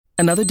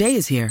Another day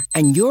is here,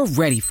 and you're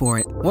ready for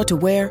it. What to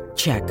wear?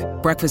 Check.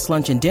 Breakfast,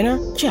 lunch, and dinner?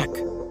 Check.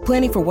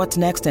 Planning for what's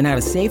next and how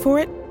to save for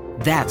it?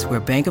 That's where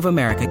Bank of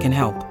America can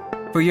help.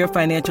 For your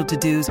financial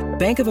to-dos,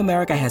 Bank of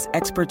America has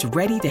experts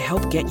ready to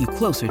help get you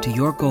closer to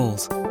your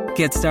goals.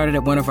 Get started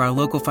at one of our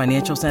local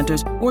financial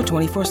centers or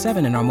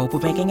 24/7 in our mobile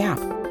banking app.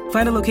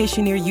 Find a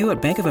location near you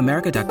at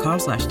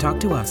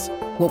bankofamerica.com/talktous.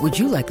 What would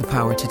you like the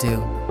power to do?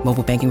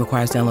 Mobile banking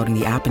requires downloading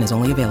the app and is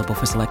only available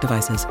for select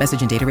devices.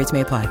 Message and data rates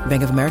may apply.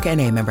 Bank of America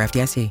N.A., member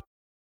FDIC.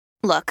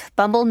 Look,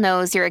 Bumble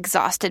knows you're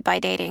exhausted by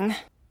dating.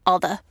 All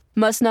the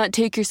must not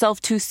take yourself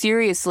too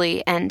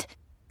seriously and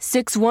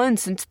 6'1"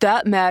 since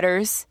that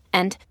matters.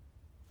 And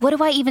what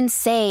do I even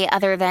say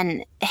other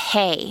than,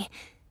 hey?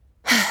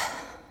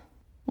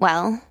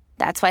 Well,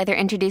 that's why they're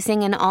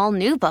introducing an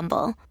all-new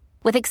Bumble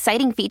with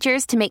exciting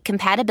features to make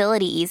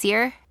compatibility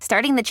easier,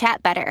 starting the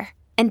chat better,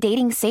 and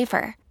dating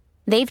safer.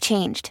 They've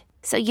changed,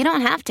 so you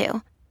don't have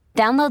to.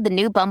 Download the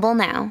new Bumble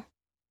now.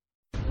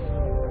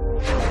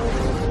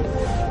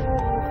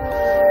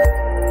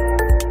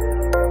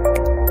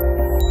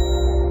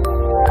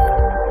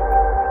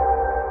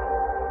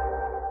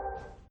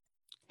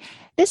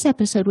 This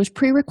episode was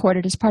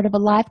pre-recorded as part of a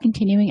live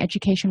continuing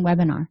education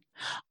webinar.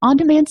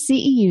 On-demand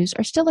CEUs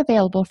are still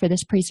available for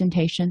this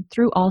presentation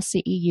through All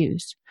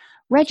CEUs.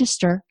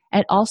 Register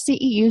at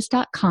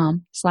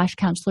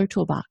allceus.com/counselor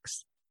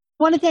toolbox.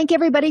 I want to thank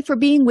everybody for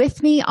being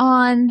with me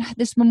on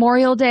this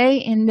Memorial Day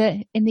in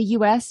the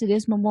U.S. It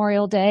is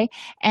Memorial Day,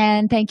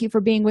 and thank you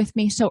for being with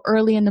me so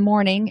early in the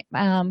morning.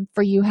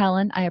 For you,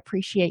 Helen, I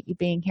appreciate you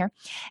being here,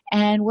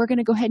 and we're going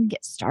to go ahead and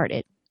get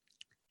started.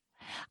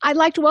 I'd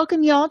like to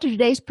welcome you all to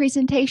today's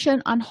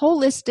presentation on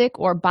holistic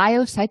or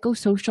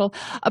biopsychosocial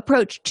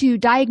approach to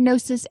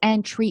diagnosis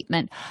and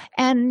treatment.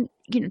 And,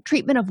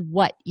 treatment of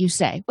what, you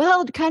say?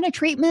 Well, kind of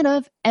treatment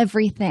of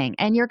everything.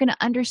 And you're going to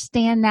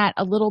understand that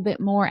a little bit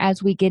more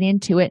as we get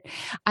into it.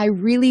 I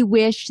really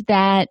wish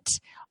that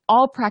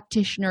all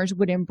practitioners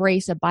would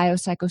embrace a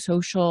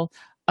biopsychosocial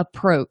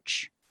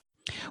approach.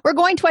 We're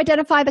going to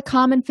identify the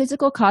common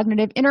physical,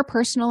 cognitive,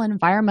 interpersonal, and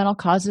environmental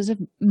causes of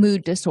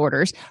mood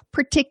disorders,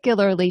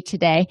 particularly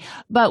today,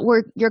 but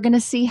you're going to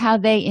see how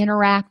they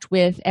interact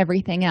with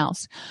everything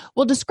else.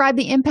 We'll describe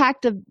the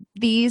impact of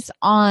these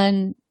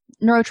on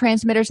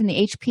neurotransmitters in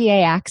the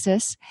HPA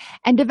axis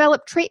and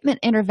develop treatment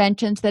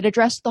interventions that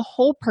address the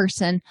whole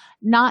person,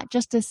 not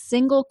just a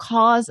single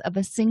cause of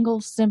a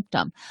single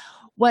symptom.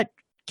 What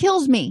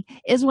kills me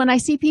is when I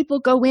see people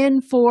go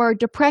in for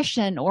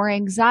depression or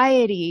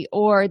anxiety,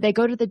 or they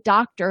go to the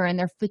doctor and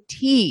they're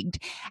fatigued,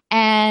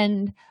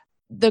 and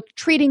the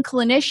treating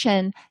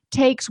clinician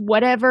takes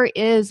whatever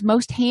is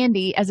most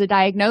handy as a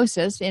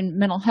diagnosis. In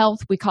mental health,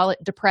 we call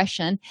it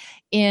depression.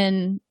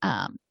 In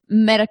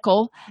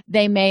medical,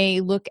 they may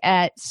look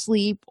at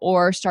sleep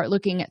or start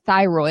looking at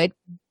thyroid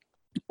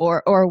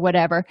or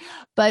whatever.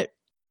 But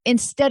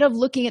instead of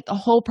looking at the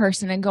whole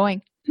person and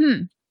going,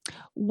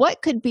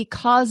 what could be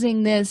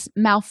causing this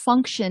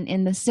malfunction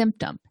in the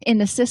system?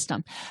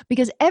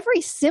 Because every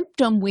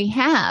symptom we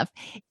have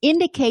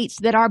indicates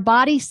that our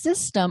body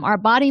system, our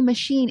body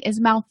machine,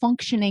 is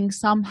malfunctioning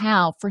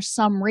somehow for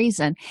some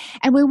reason.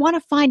 And we want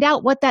to find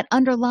out what that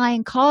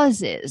underlying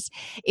cause is.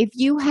 If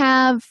you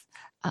have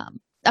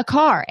a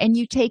car and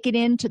you take it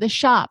into the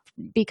shop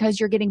because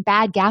you're getting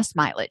bad gas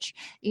mileage,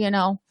 you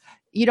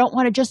don't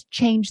want to just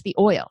change the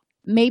oil.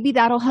 Maybe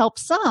that'll help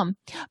some,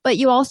 but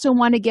you also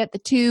want to get the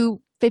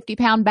 2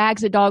 50-pound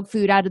bags of dog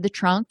food out of the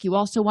trunk. You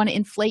also want to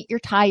inflate your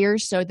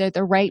tires so they're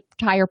the right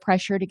tire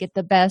pressure to get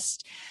the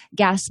best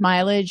gas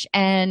mileage,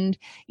 and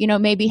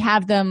maybe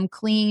have them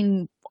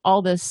clean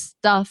all this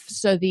stuff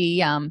so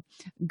the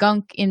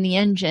gunk in the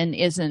engine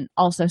isn't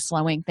also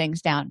slowing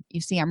things down.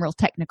 You see, I'm real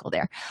technical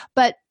there,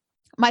 but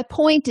my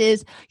point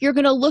is, you're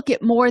going to look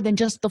at more than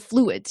just the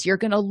fluids. You're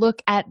going to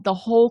look at the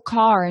whole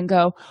car and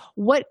go,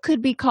 what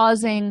could be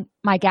causing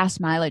my gas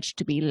mileage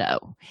to be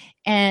low?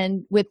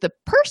 And with the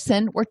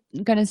person, we're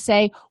going to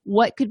say,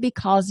 what could be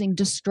causing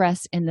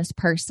distress in this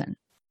person?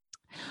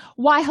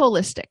 Why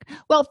holistic?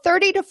 Well,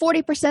 30 to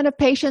 40% of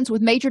patients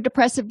with major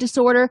depressive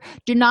disorder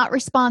do not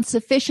respond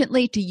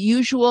sufficiently to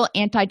usual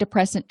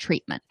antidepressant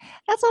treatment.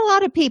 That's a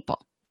lot of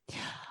people.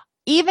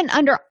 Even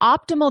under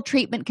optimal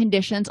treatment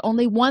conditions,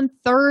 only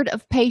 1/3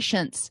 of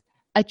patients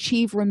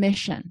achieve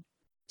remission.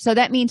 So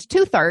that means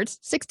 2/3,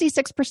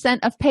 66%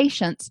 of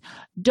patients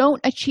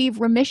don't achieve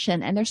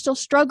remission, and they're still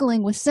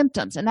struggling with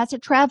symptoms, and that's a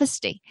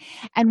travesty.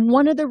 And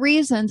one of the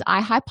reasons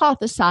I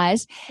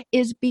hypothesize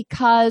is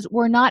because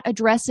we're not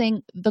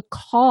addressing the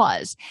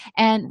cause.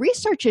 And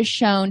research has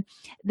shown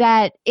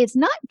that it's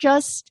not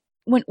just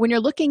when you're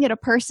looking at a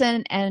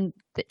person and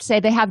say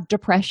they have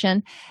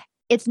depression,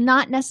 it's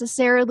not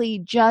necessarily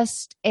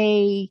just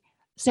a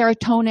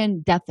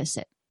serotonin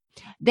deficit.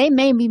 They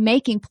may be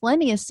making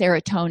plenty of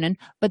serotonin,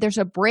 but there's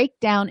a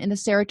breakdown in the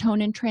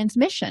serotonin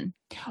transmission.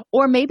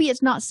 Or maybe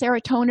it's not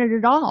serotonin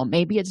at all.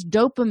 Maybe it's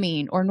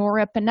dopamine or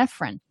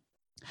norepinephrine.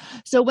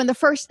 So when the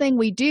first thing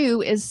we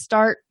do is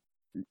start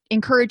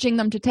encouraging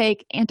them to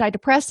take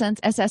antidepressants,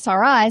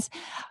 SSRIs,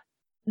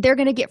 they're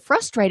going to get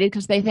frustrated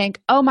because they think,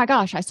 oh my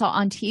gosh, I saw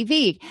on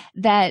TV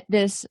that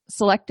this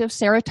selective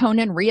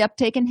serotonin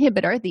reuptake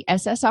inhibitor, the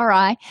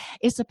SSRI,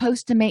 is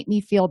supposed to make me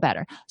feel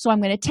better. So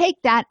I'm going to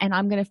take that and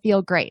I'm going to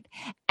feel great.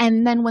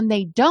 And then when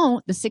they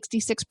don't, the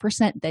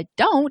 66% that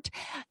don't,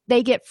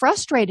 they get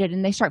frustrated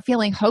and they start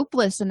feeling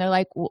hopeless and they're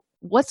like, well,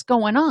 what's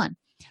going on?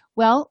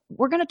 Well,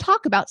 we're going to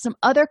talk about some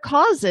other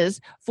causes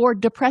for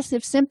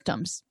depressive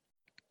symptoms.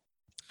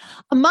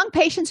 Among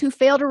patients who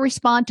fail to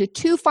respond to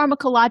 2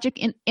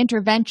 pharmacologic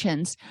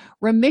interventions,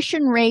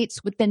 remission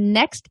rates with the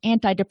next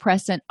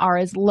antidepressant are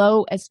as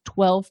low as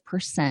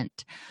 12%.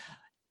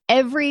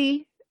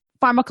 Every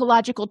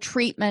pharmacological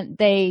treatment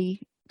they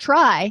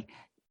try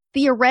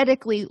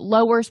theoretically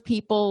lowers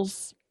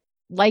people's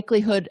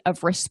likelihood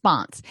of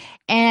response.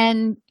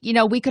 And,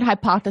 we could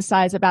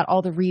hypothesize about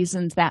all the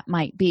reasons that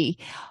might be.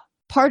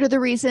 Part of the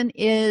reason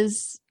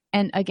is,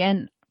 and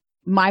again,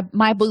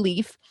 my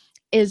belief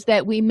is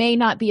that we may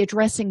not be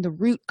addressing the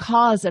root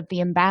cause of the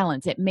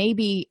imbalance. It may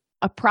be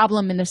a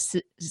problem in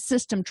the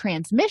system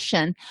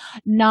transmission,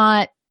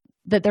 not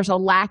that there's a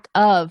lack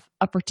of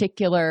a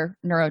particular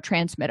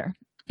neurotransmitter.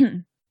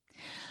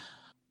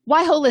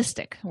 Why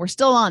holistic? We're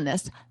still on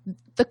this.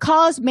 The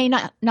cause may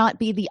not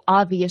be the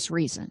obvious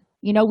reason.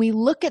 We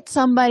look at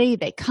somebody,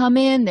 they come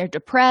in, they're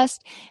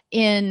depressed.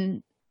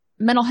 In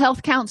mental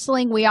health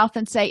counseling, we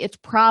often say it's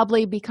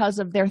probably because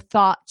of their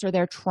thoughts or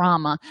their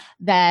trauma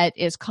that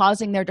is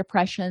causing their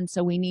depression,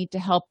 so we need to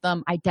help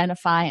them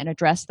identify and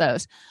address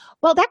those.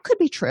 Well, that could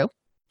be true.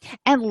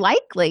 And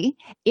likely,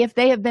 if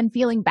they have been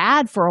feeling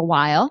bad for a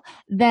while,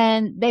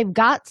 then they've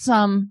got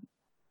some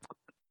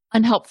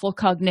unhelpful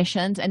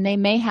cognitions and they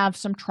may have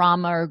some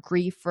trauma or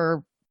grief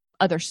or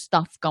other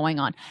stuff going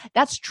on.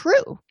 That's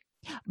true,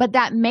 but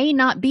that may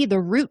not be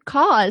the root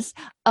cause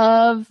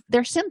of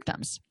their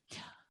symptoms.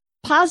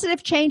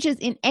 Positive changes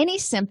in any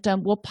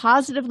symptom will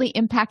positively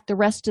impact the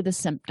rest of the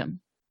system.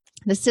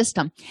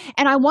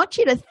 And I want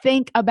you to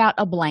think about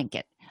a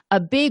blanket, a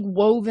big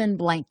woven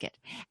blanket,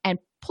 and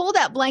pull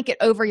that blanket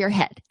over your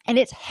head. And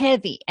it's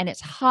heavy and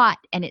it's hot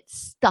and it's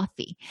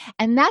stuffy.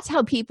 And that's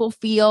how people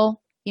feel,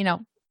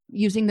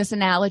 using this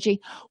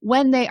analogy,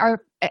 when they are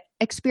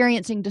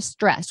experiencing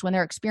distress, when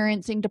they're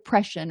experiencing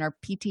depression or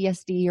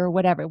PTSD or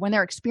whatever, when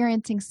they're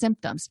experiencing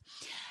symptoms.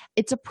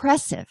 It's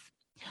oppressive.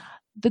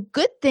 The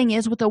good thing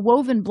is with a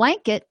woven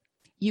blanket,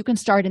 you can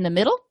start in the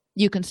middle,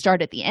 you can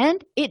start at the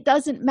end. It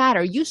doesn't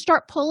matter. You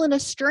start pulling a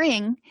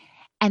string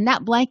and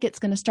that blanket's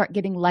going to start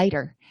getting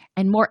lighter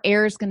and more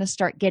air is going to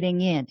start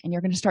getting in and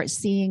you're going to start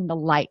seeing the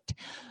light.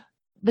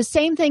 The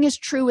same thing is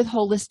true with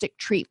holistic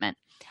treatment.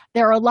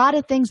 There are a lot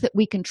of things that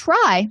we can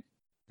try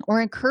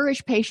or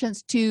encourage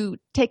patients to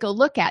take a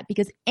look at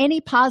because any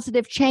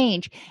positive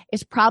change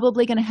is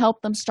probably going to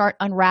help them start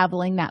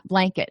unraveling that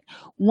blanket.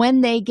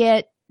 When they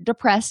get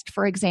depressed,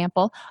 for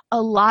example,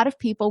 a lot of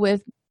people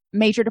with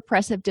major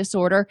depressive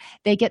disorder,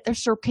 they get their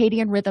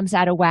circadian rhythms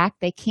out of whack.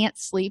 They can't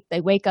sleep. They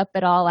wake up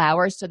at all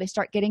hours, so they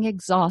start getting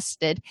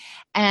exhausted,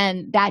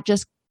 and that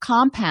just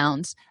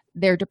compounds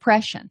their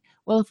depression.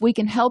 Well, if we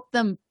can help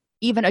them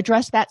even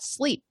address that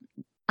sleep,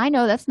 I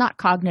know that's not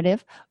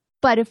cognitive,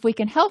 but if we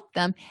can help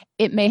them,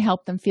 it may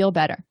help them feel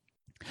better.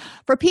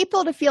 For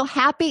people to feel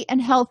happy and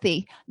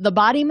healthy, the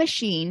body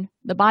machine,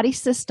 the body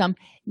system,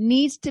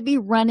 needs to be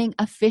running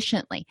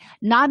efficiently.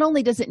 Not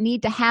only does it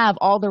need to have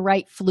all the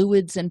right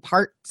fluids and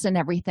parts and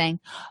everything,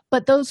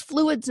 but those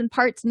fluids and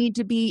parts need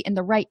to be in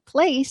the right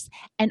place,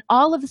 and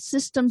all of the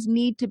systems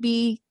need to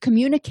be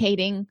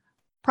communicating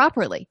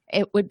properly.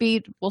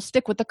 We'll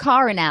stick with the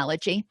car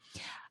analogy.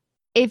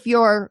 If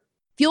your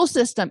fuel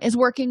system is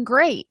working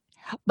great,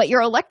 but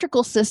your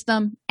electrical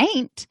system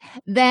ain't,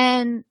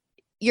 then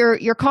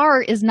your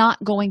car is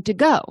not going to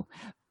go.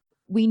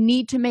 We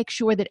need to make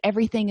sure that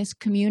everything is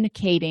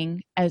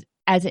communicating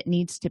as it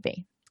needs to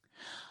be.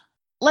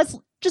 Let's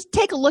just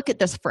take a look at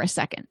this for a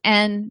second.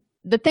 And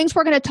the things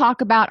we're going to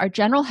talk about are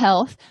general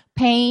health,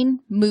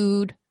 pain,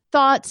 mood,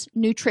 thoughts,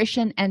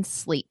 nutrition, and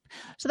sleep.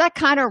 So that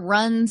kind of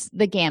runs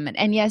the gamut.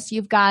 And yes,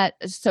 you've got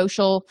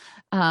social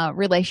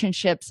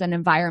relationships and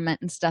environment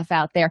and stuff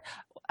out there.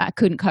 I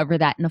couldn't cover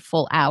that in a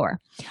full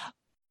hour.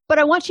 But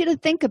I want you to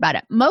think about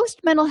it. Most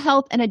mental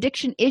health and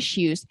addiction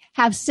issues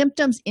have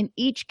symptoms in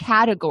each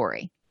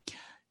category.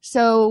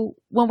 So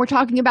when we're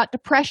talking about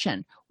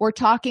depression, we're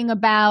talking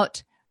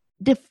about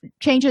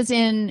changes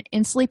in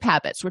sleep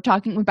habits. We're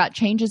talking about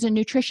changes in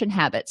nutrition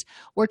habits.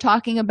 We're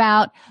talking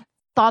about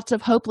thoughts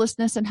of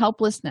hopelessness and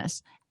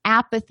helplessness,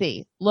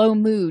 apathy, low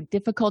mood,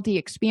 difficulty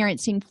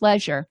experiencing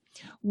pleasure.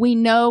 We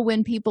know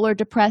when people are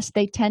depressed,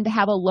 they tend to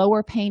have a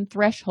lower pain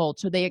threshold,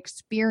 so they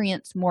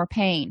experience more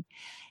pain.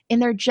 In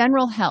their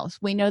general health,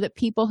 we know that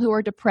people who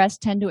are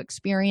depressed tend to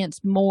experience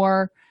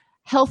more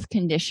health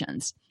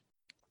conditions.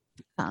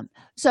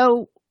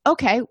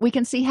 Okay, we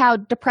can see how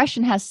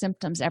depression has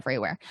symptoms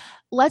everywhere.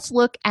 Let's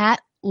look at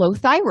low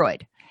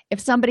thyroid. If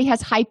somebody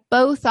has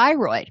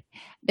hypothyroid,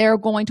 they're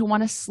going to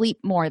want to sleep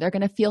more. They're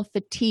going to feel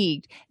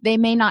fatigued. They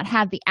may not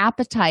have the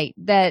appetite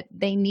that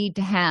they need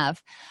to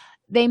have.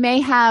 They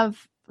may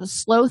have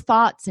slow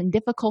thoughts and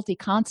difficulty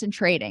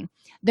concentrating.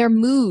 Their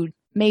mood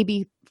may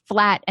be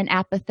flat and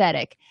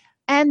apathetic,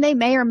 and they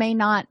may or may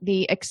not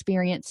be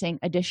experiencing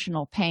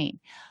additional pain.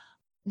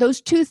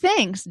 Those two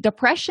things,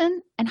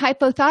 depression and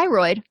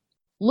hypothyroid,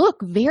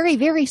 look very,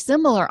 very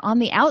similar on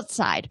the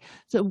outside,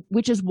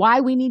 which is why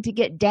we need to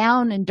get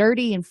down and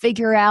dirty and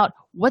figure out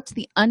what's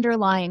the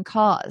underlying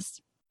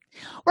cause.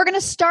 We're going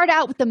to start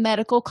out with the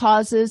medical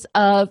causes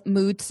of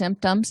mood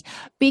symptoms,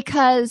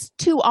 because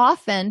too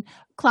often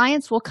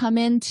clients will come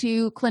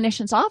into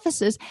clinicians'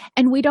 offices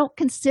and we don't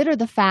consider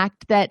the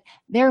fact that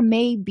there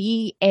may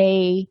be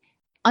a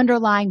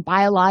underlying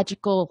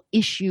biological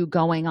issue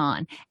going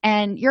on.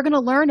 And you're going to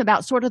learn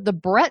about sort of the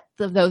breadth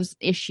of those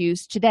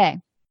issues today.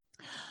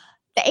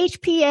 The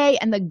HPA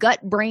and the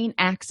gut-brain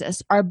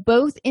axis are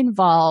both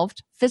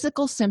involved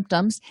physical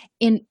systems.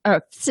 I'm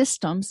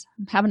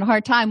having a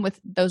hard time with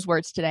those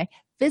words today.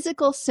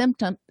 Physical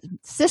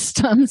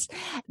systems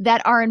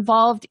that are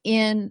involved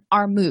in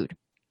our mood.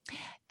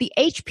 The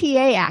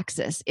HPA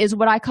axis is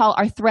what I call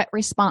our threat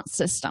response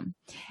system.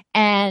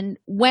 And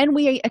when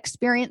we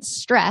experience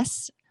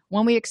stress,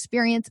 when we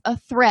experience a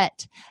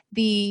threat,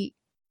 the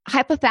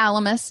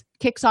hypothalamus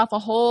kicks off a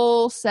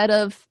whole set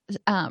of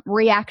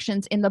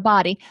reactions in the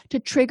body to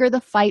trigger the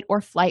fight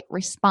or flight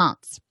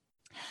response.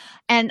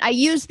 And I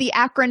use the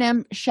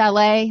acronym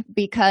SHALET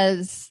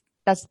because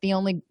that's the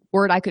only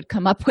word I could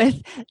come up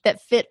with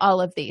that fit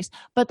all of these.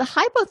 But the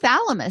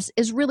hypothalamus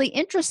is really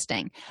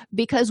interesting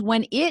because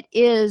when it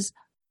is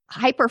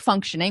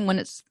hyperfunctioning, when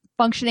it's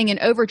functioning in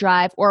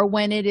overdrive, or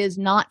when it is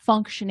not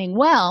functioning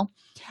well,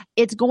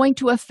 it's going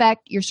to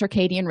affect your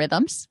circadian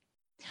rhythms,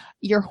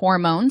 your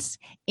hormones,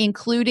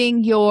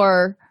 including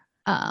your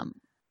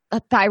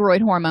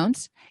thyroid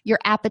hormones, your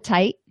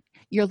appetite,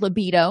 your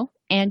libido,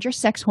 and your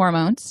sex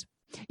hormones.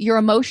 Your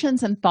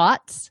emotions and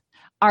thoughts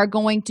are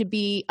going to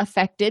be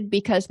affected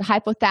because the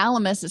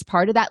hypothalamus is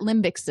part of that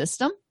limbic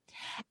system,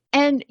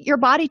 and your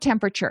body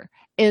temperature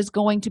is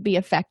going to be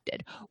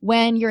affected.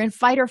 When you're in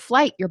fight or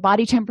flight, your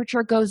body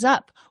temperature goes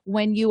up.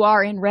 When you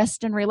are in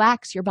rest and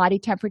relax, your body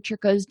temperature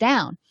goes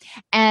down.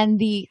 And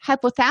the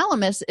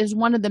hypothalamus is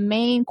one of the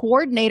main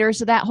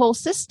coordinators of that whole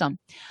system.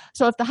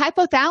 So if the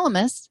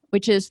hypothalamus,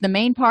 which is the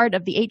main part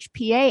of the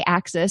HPA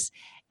axis,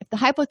 if the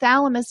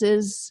hypothalamus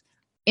is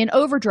in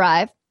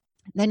overdrive,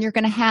 then you're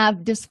going to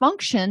have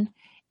dysfunction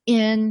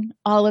in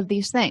all of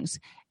these things.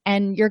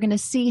 And you're going to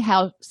see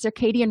how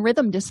circadian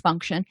rhythm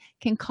dysfunction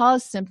can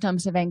cause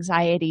symptoms of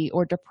anxiety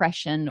or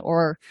depression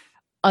or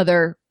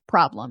other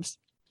problems.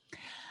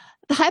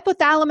 The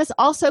hypothalamus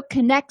also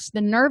connects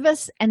the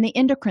nervous and the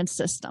endocrine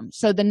system.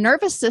 So the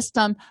nervous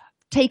system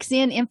takes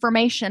in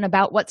information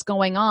about what's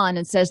going on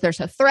and says there's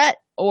a threat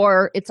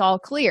or it's all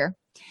clear.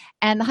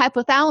 And the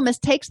hypothalamus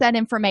takes that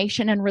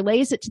information and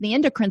relays it to the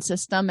endocrine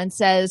system and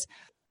says,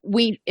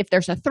 if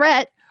there's a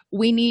threat,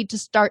 we need to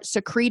start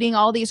secreting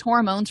all these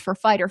hormones for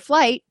fight or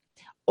flight.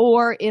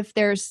 Or if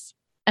there's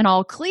an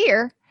all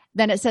clear,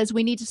 then it says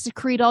we need to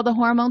secrete all the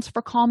hormones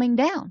for calming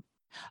down.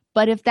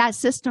 But if that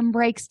system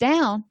breaks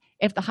down,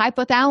 if the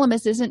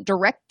hypothalamus isn't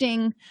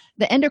directing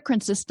the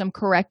endocrine system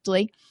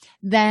correctly,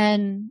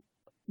 then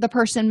the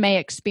person may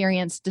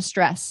experience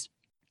distress.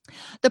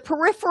 The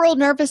peripheral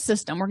nervous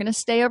system, we're going to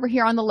stay over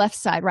here on the left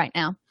side right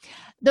now.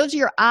 Those are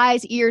your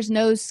eyes, ears,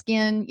 nose,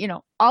 skin,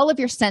 all of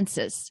your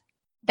senses.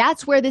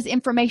 That's where this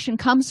information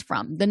comes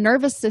from. The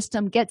nervous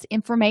system gets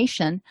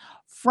information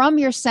from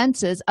your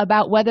senses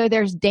about whether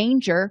there's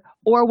danger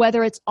or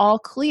whether it's all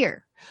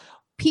clear.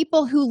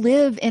 People who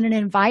live in an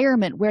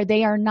environment where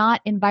they are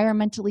not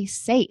environmentally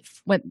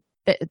safe, when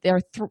they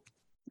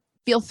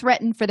feel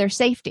threatened for their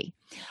safety,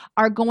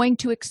 are going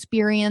to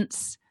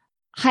experience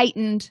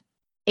heightened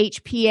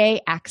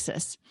HPA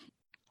axis.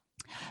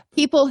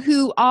 People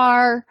who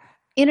are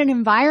in an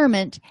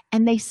environment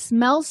and they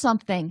smell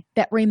something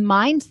that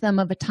reminds them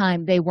of a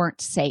time they weren't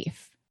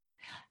safe,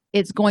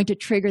 it's going to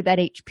trigger that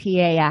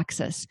HPA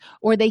axis.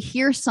 Or they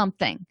hear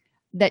something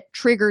that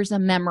triggers a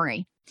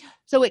memory.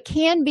 So it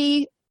can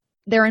be,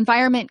 their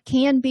environment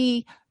can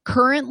be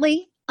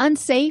currently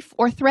unsafe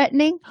or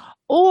threatening,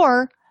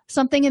 or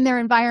something in their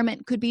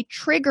environment could be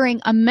triggering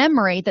a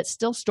memory that's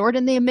still stored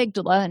in the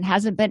amygdala and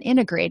hasn't been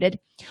integrated,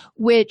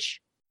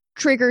 which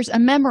triggers a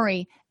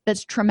memory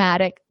that's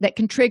traumatic, that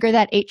can trigger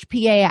that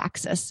HPA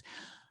axis.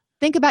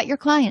 Think about your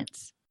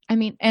clients.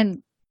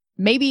 And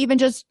maybe even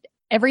just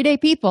everyday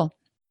people.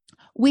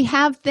 We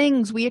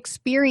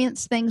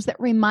experience things that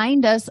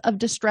remind us of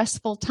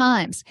distressful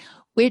times,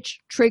 which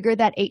trigger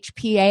that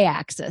HPA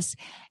axis.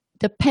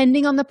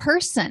 Depending on the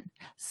person,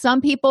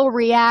 some people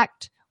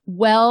react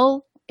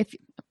well,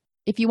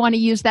 if you want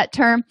to use that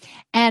term,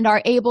 and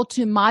are able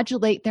to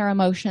modulate their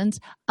emotions.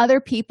 Other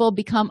people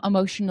become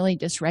emotionally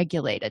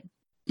dysregulated.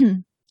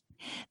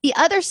 The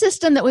other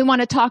system that we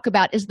want to talk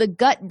about is the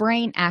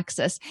gut-brain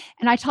axis.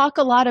 And I talk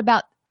a lot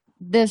about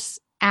this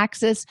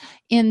axis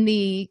in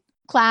the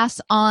class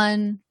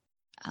on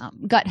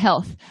gut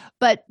health.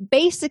 But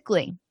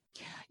basically,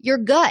 your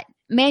gut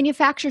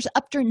manufactures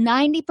up to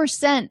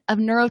 90% of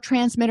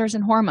neurotransmitters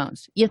and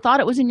hormones. You thought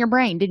it was in your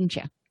brain, didn't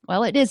you?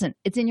 Well, it isn't.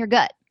 It's in your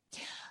gut.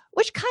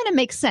 which kind of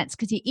makes sense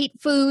because you eat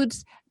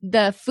foods,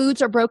 the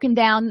foods are broken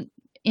down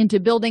into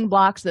building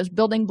blocks. Those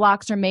building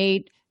blocks are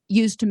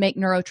used to make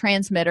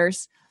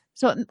neurotransmitters.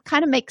 So it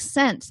kind of makes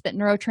sense that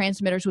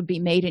neurotransmitters would be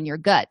made in your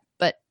gut,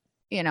 but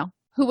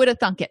who would have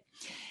thunk it?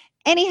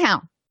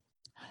 Anyhow,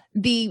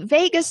 the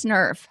vagus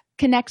nerve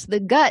connects the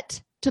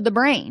gut to the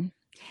brain.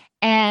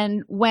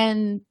 And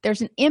when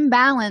there's an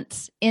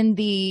imbalance in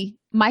the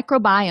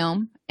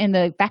microbiome, in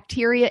the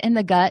bacteria in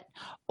the gut,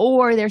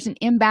 or there's an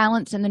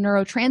imbalance in the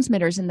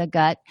neurotransmitters in the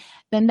gut,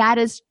 then that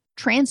is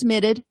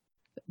transmitted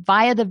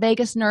via the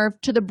vagus nerve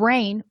to the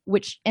brain,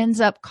 which ends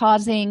up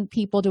causing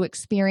people to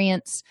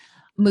experience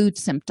mood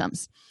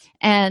symptoms.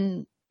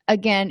 And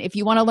again, if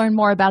you want to learn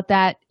more about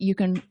that, you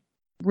can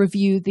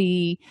review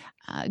the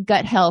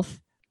gut health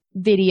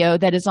video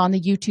that is on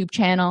the YouTube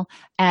channel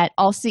at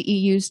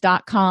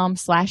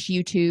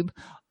allceus.com/YouTube,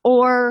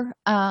 or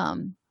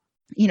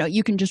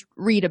you can just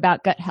read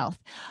about gut health.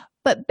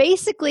 But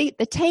basically,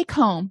 the take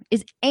home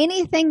is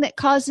anything that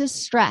causes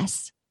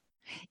stress,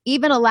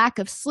 even a lack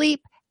of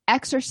sleep,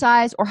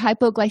 exercise, or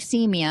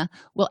hypoglycemia,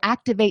 will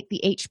activate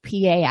the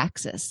HPA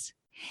axis.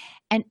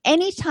 And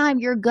anytime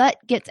your gut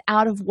gets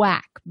out of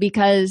whack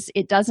because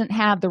it doesn't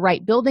have the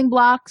right building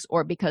blocks,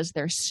 or because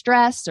there's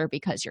stress, or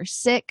because you're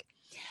sick,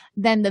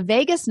 then the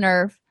vagus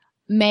nerve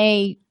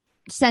may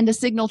send a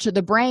signal to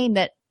the brain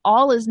that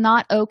all is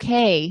not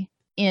okay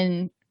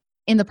in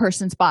the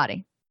person's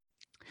body.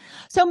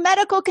 So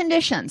medical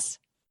conditions.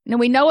 Now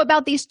we know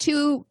about these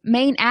two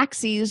main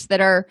axes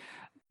that are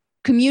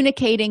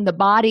communicating the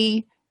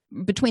body,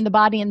 between the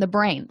body and the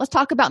brain. Let's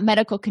talk about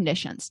medical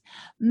conditions.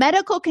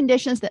 Medical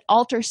conditions that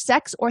alter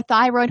sex or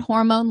thyroid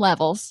hormone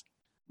levels,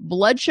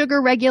 blood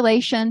sugar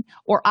regulation,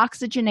 or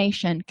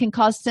oxygenation can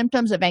cause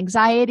symptoms of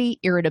anxiety,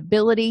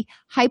 irritability,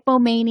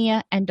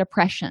 hypomania, and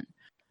depression.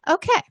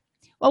 Okay,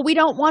 well, we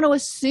don't want to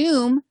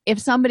assume if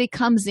somebody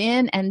comes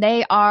in and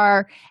they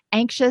are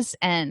anxious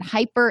and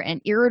hyper and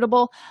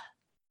irritable,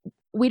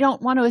 we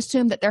don't want to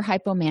assume that they're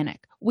hypomanic.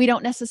 We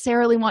don't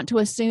necessarily want to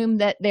assume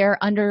that they're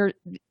under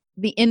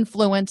the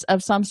influence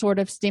of some sort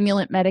of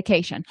stimulant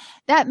medication.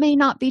 That may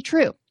not be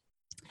true.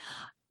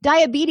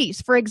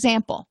 Diabetes, for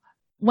example,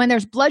 when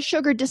there's blood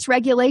sugar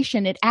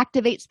dysregulation, it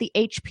activates the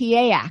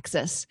HPA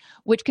axis,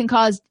 which can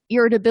cause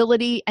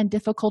irritability and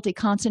difficulty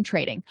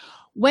concentrating.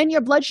 When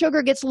your blood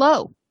sugar gets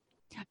low,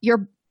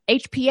 your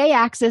HPA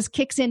axis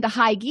kicks into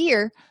high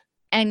gear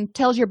and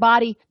tells your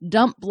body,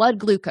 dump blood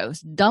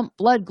glucose,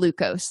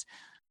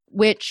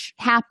 which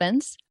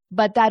happens,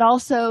 but that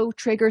also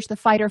triggers the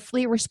fight or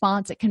flee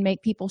response. It can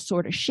make people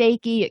sort of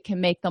shaky. It can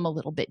make them a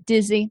little bit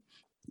dizzy.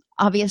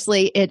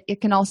 Obviously,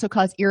 it can also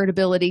cause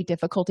irritability,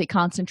 difficulty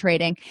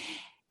concentrating.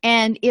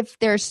 And if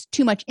there's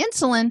too much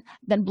insulin,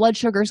 then blood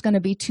sugar is going to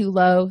be too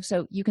low.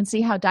 So you can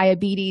see how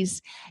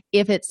diabetes,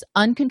 if it's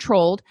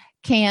uncontrolled,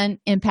 can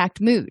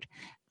impact mood.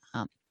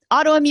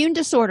 Autoimmune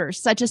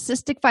disorders such as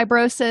cystic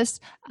fibrosis,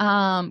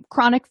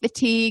 chronic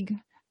fatigue,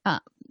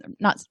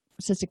 not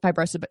cystic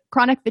fibrosis, but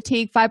chronic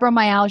fatigue,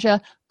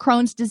 fibromyalgia,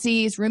 Crohn's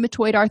disease,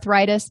 rheumatoid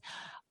arthritis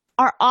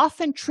are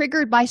often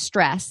triggered by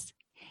stress.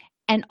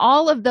 And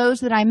all of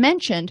those that I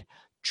mentioned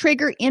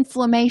trigger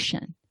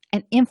inflammation.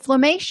 And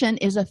inflammation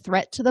is a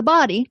threat to the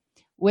body,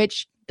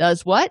 which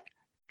does what?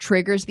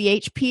 Triggers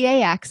the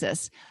HPA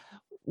axis,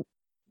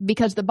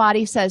 because the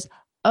body says,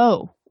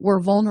 oh,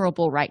 we're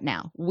vulnerable right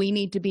now. We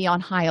need to be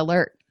on high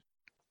alert.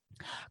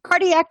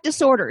 Cardiac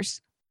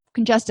disorders,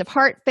 congestive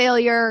heart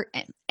failure,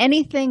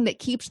 anything that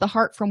keeps the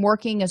heart from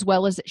working as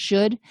well as it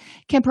should,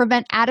 can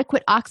prevent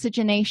adequate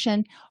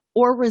oxygenation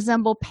or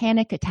resemble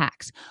panic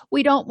attacks.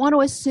 We don't want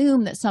to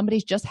assume that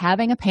somebody's just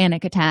having a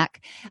panic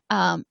attack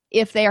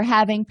if they are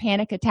having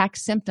panic attack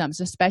symptoms,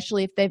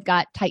 especially if they've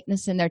got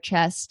tightness in their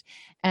chest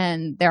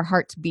and their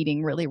heart's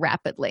beating really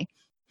rapidly.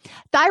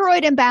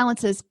 Thyroid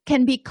imbalances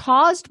can be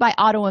caused by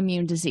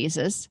autoimmune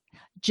diseases,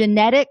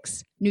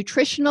 genetics,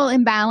 nutritional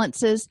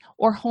imbalances,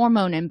 or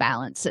hormone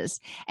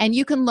imbalances. And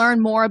you can learn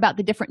more about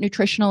the different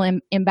nutritional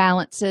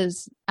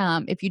imbalances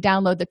if you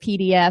download the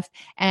PDF,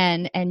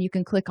 and you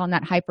can click on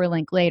that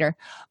hyperlink later.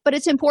 But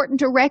it's important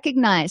to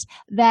recognize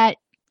that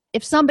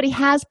if somebody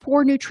has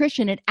poor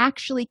nutrition, it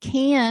actually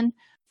can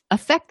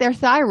affect their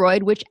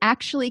thyroid, which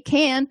actually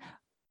can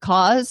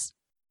cause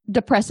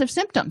depressive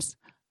symptoms.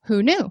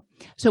 Who knew?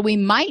 So we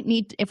might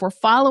need, if we're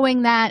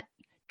following that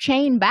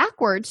chain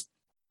backwards,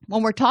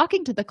 when we're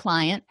talking to the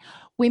client,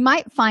 we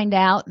might find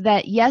out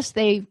that, yes,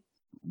 they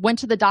went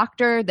to the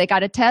doctor, they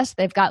got a test,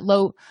 they've got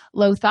low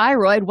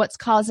thyroid. What's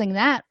causing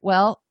that?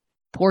 Well,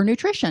 poor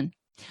nutrition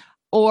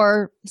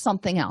or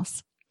something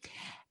else.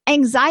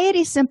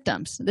 Anxiety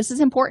symptoms, this is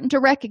important to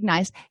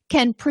recognize,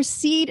 can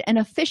precede an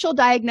official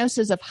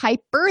diagnosis of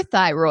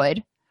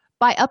hyperthyroid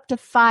by up to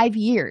 5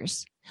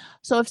 years.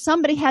 So if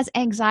somebody has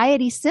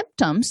anxiety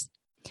symptoms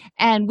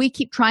and we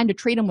keep trying to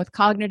treat them with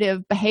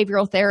cognitive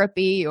behavioral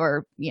therapy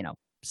or,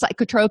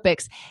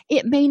 psychotropics,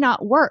 it may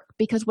not work,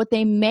 because what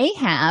they may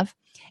have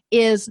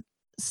is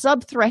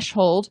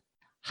subthreshold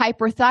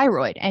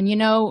hyperthyroid. And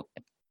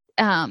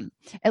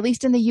at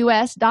least in the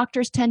US,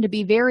 doctors tend to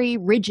be very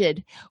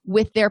rigid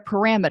with their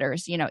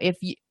parameters.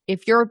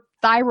 If your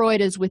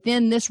thyroid is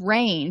within this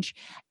range,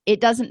 it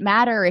doesn't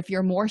matter if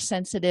you're more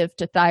sensitive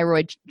to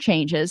thyroid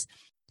changes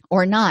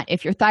or not.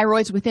 If your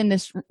thyroid's within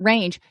this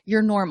range,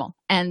 you're normal,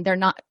 and they're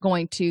not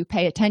going to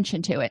pay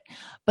attention to it.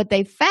 But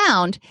they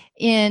found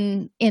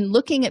in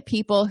looking at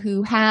people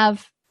who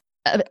have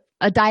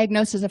a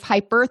diagnosis of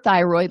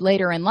hyperthyroid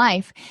later in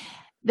life,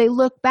 they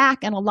look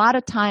back, and a lot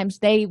of times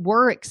they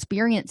were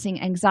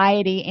experiencing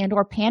anxiety and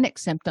or panic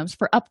symptoms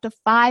for up to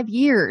 5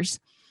 years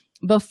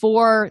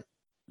before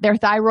their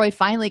thyroid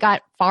finally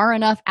got far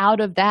enough out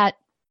of that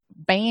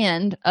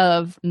band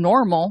of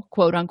normal,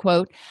 quote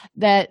unquote,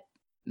 that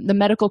the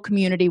medical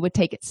community would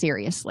take it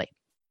seriously.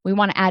 We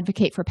want to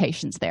advocate for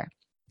patients there.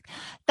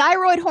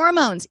 Thyroid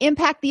hormones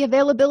impact the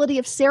availability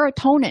of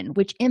serotonin,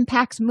 which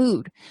impacts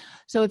mood.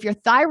 So if your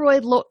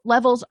thyroid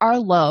levels are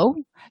low,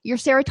 your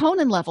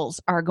serotonin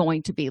levels are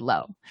going to be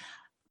low.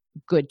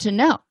 Good to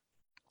know.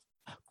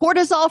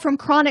 Cortisol from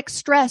chronic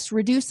stress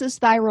reduces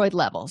thyroid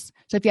levels.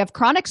 So if you have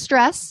chronic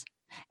stress,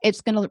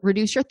 it's going to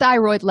reduce your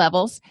thyroid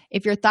levels.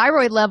 If your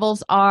thyroid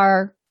levels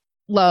are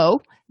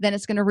low, then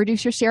it's going to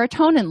reduce your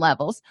serotonin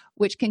levels,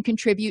 which can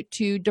contribute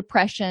to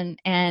depression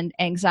and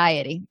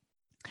anxiety.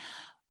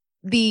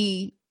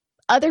 The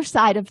other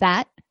side of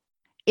that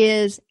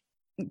is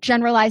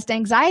generalized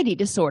anxiety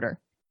disorder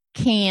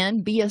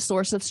can be a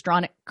source of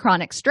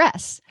chronic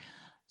stress.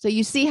 So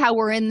you see how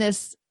we're in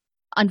this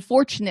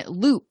unfortunate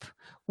loop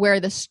where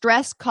the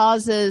stress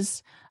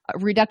causes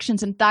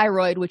reductions in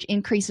thyroid, which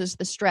increases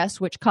the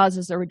stress, which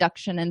causes a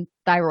reduction in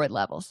thyroid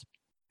levels.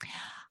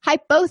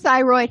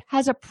 Hypothyroid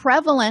has a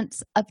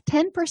prevalence of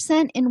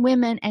 10% in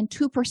women and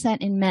 2%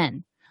 in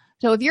men.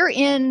 So if you're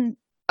in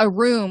a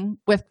room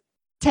with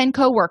 10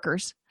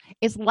 coworkers,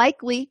 it's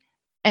likely,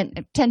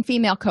 and 10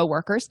 female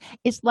coworkers,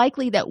 it's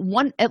likely that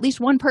at least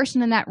one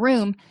person in that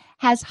room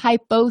has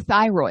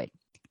hypothyroid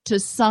to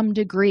some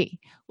degree.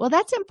 Well,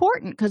 that's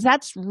important because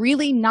that's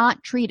really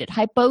not treated.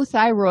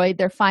 Hypothyroid,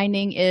 they're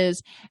finding,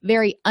 is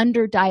very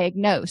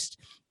underdiagnosed.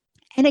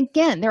 And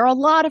again, there are a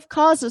lot of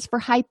causes for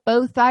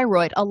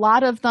hypothyroid. A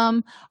lot of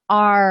them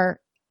are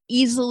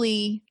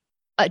easily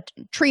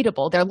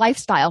treatable. They're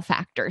lifestyle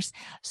factors.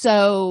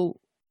 So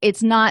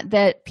it's not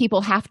that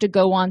people have to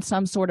go on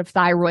some sort of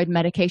thyroid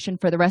medication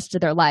for the rest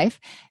of their life.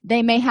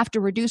 They may have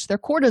to reduce their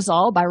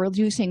cortisol by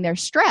reducing their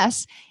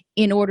stress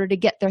in order to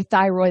get their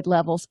thyroid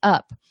levels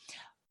up.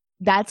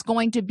 That's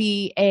going to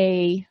be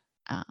a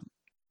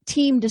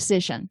team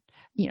decision.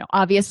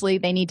 Obviously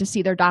they need to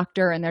see their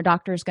doctor, and their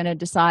doctor is going to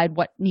decide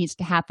what needs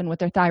to happen with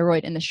their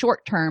thyroid in the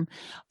short term.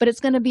 But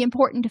it's going to be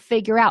important to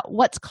figure out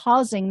what's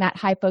causing that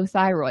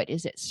hypothyroid.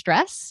 Is it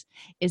stress?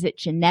 Is it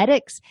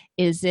genetics?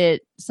 Is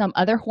it some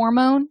other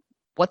hormone?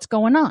 What's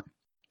going on?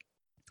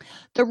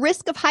 The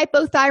risk of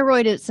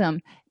hypothyroidism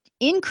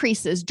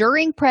increases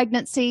during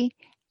pregnancy,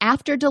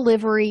 after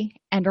delivery,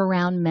 and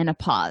around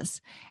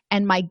menopause.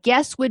 And my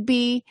guess would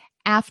be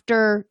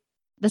after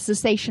the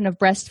cessation of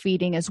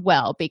breastfeeding as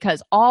well,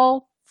 because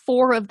all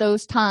 4 of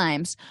those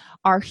times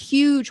are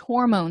huge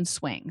hormone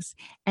swings.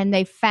 And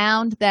they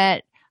found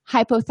that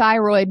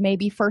hypothyroid may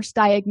be first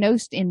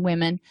diagnosed in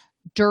women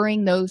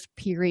during those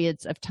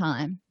periods of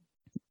time.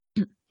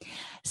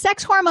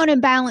 Sex hormone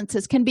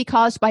imbalances can be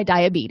caused by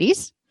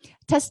diabetes,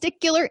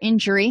 testicular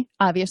injury,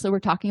 obviously we're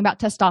talking about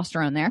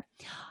testosterone there,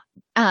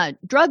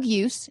 drug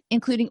use,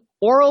 including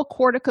oral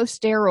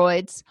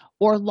corticosteroids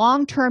or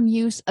long-term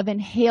use of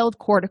inhaled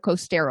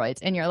corticosteroids.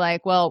 And you're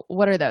like, well,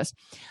 what are those?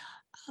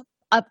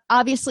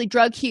 Obviously,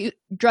 drug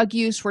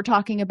use, we're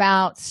talking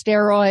about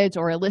steroids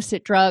or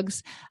illicit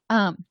drugs.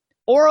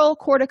 Oral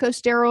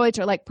corticosteroids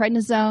are like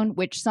prednisone,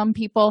 which some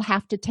people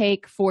have to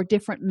take for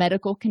different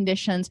medical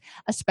conditions,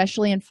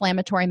 especially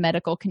inflammatory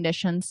medical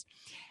conditions.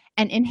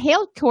 And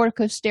inhaled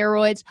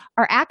corticosteroids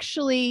are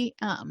actually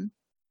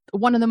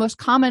one of the most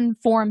common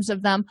forms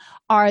of them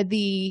are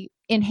the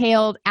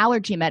inhaled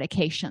allergy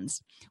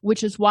medications,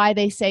 which is why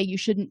they say you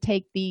shouldn't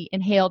take the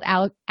inhaled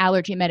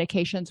allergy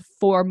medications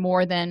for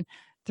more than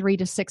 3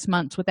 to 6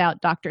 months without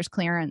doctor's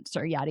clearance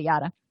or yada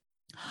yada.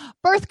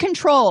 Birth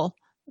control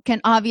can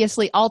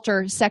obviously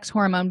alter sex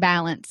hormone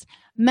balance.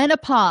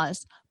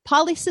 Menopause,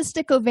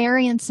 polycystic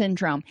ovarian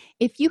syndrome.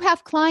 If you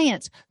have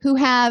clients who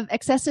have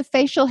excessive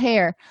facial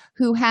hair,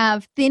 who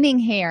have thinning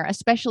hair,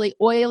 especially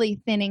oily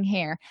thinning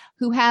hair,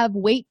 who have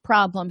weight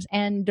problems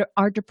and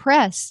are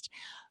depressed,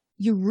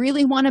 you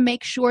really want to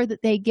make sure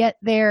that they get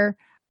their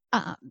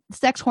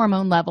sex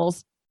hormone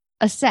levels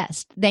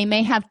assessed. They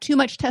may have too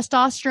much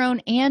testosterone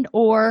and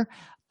or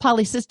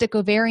polycystic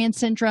ovarian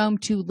syndrome,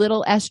 too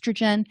little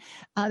estrogen.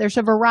 There's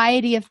a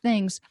variety of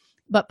things,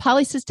 but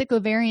polycystic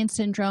ovarian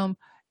syndrome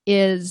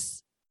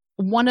is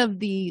one of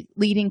the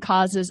leading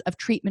causes of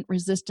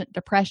treatment-resistant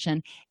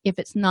depression if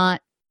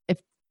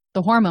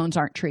the hormones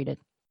aren't treated.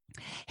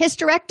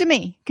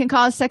 Hysterectomy can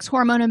cause sex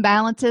hormone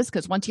imbalances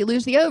because once you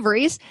lose the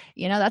ovaries,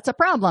 that's a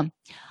problem.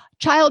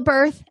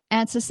 Childbirth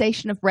and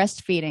cessation of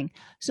breastfeeding.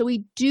 So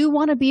we do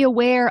want to be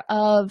aware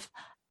of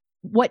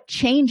what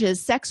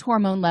changes sex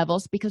hormone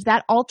levels, because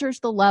that alters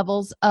the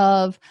levels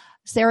of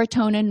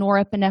serotonin,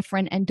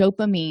 norepinephrine, and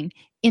dopamine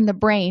in the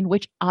brain,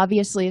 which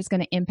obviously is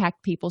going to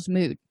impact people's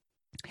mood.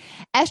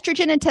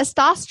 Estrogen and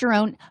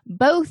testosterone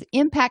both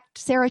impact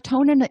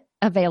serotonin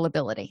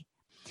availability.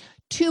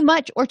 Too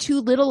much or too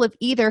little of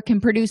either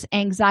can produce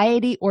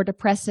anxiety or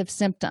depressive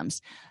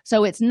symptoms.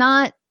 So it's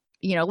not,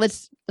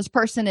 this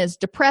person is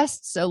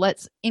depressed, so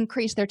let's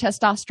increase their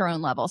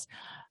testosterone levels.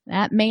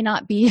 That may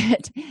not be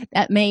it.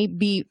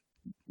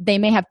 They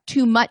may have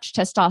too much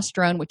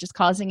testosterone, which is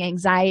causing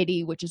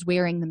anxiety, which is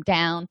wearing them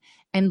down,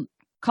 and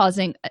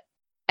causing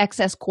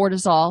excess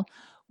cortisol,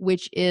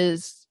 which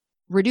is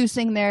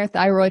reducing their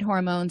thyroid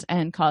hormones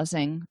and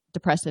causing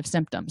depressive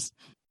symptoms.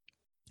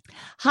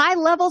 High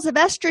levels of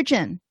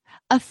estrogen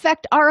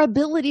affect our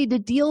ability to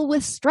deal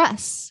with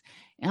stress.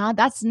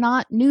 That's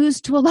not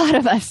news to a lot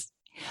of us,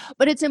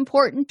 but it's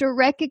important to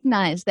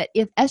recognize that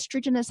if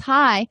estrogen is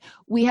high,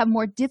 we have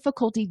more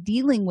difficulty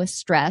dealing with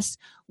stress,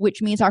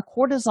 which means our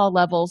cortisol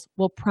levels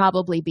will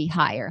probably be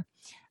higher.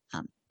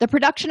 The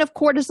production of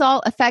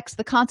cortisol affects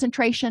the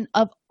concentration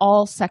of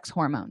all sex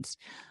hormones.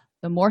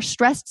 The more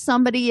stressed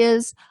somebody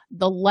is,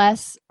 the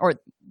less or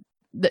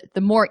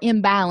the more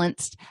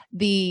imbalanced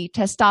the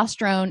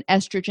testosterone,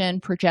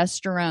 estrogen,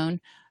 progesterone,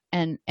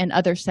 and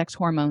other sex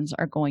hormones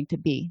are going to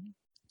be.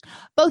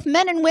 Both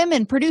men and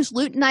women produce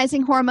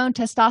luteinizing hormone,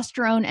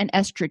 testosterone, and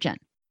estrogen.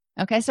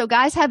 Okay, so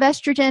guys have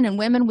estrogen and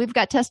women, we've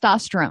got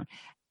testosterone.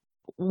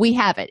 We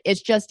have it.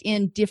 It's just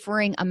in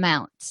differing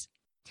amounts.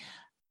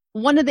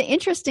 One of the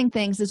interesting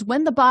things is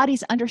when the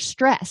body's under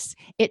stress,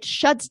 it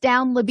shuts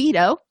down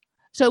libido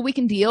so we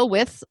can deal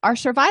with our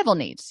survival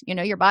needs.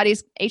 Your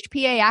body's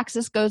HPA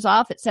axis goes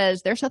off. It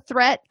says there's a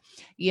threat.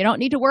 You don't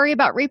need to worry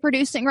about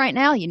reproducing right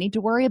now. You need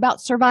to worry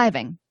about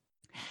surviving.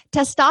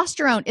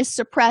 Testosterone is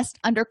suppressed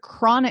under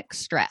chronic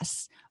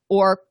stress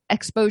or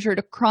exposure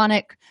to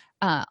chronic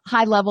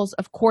high levels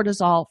of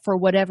cortisol for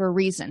whatever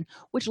reason,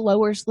 which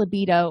lowers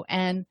libido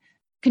and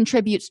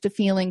contributes to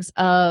feelings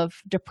of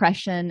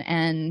depression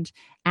and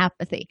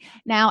apathy.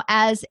 Now,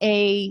 as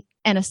an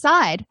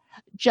aside,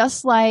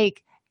 just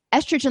like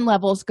estrogen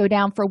levels go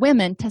down for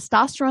women,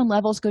 testosterone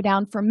levels go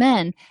down for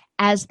men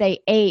as they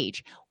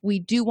age. We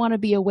do want to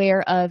be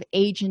aware of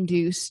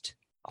age-induced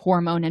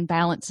hormone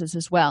imbalances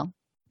as well.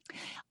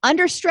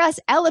 Under stress,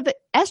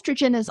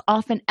 estrogen is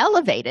often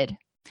elevated,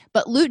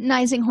 but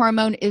luteinizing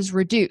hormone is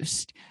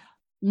reduced.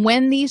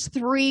 When these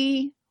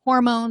three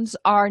hormones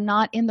are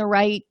not in the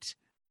right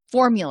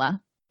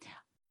formula,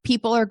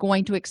 people are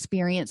going to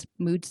experience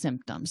mood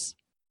symptoms.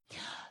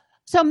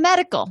 So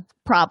medical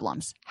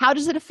problems. How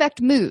does it affect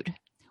mood?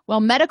 Well,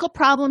 medical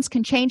problems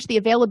can change the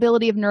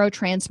availability of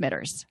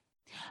neurotransmitters.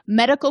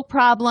 Medical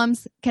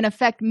problems can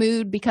affect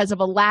mood because of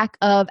a lack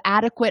of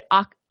adequate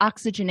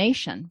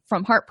oxygenation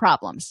from heart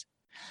problems.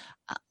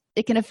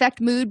 It can affect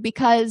mood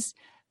because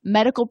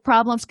medical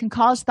problems can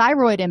cause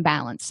thyroid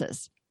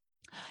imbalances.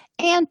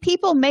 And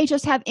people may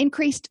just have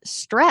increased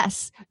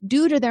stress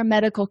due to their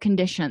medical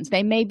conditions.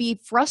 They may be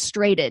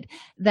frustrated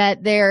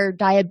that their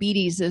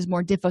diabetes is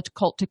more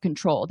difficult to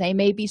control. They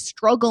may be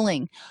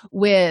struggling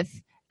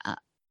with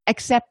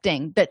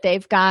accepting that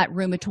they've got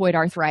rheumatoid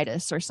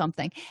arthritis or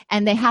something,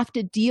 and they have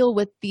to deal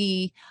with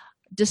the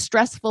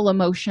distressful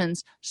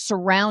emotions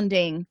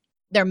surrounding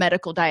their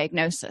medical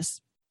diagnosis.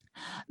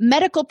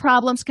 Medical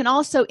problems can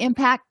also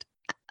impact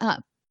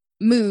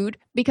mood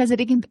because it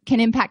can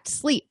impact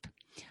sleep.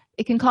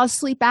 It can cause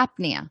sleep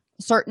apnea.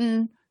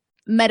 Certain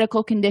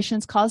medical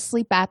conditions cause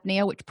sleep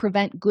apnea, which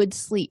prevent good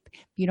sleep.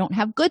 If you don't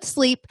have good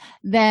sleep,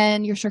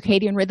 then your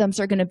circadian rhythms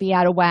are going to be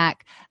out of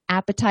whack.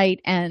 Appetite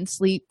and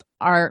sleep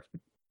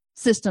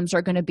systems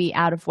are going to be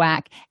out of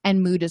whack,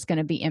 and mood is going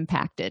to be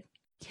impacted.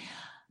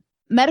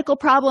 Medical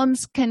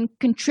problems can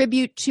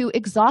contribute to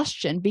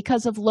exhaustion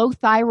because of low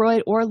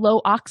thyroid or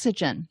low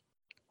oxygen.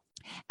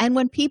 And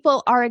when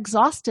people are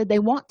exhausted, they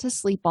want to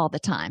sleep all the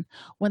time.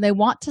 When they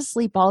want to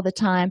sleep all the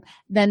time,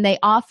 then they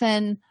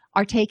often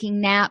are taking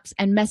naps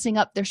and messing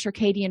up their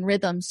circadian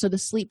rhythms, so the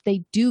sleep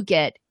they do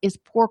get is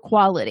poor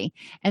quality,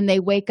 and they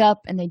wake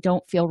up and they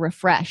don't feel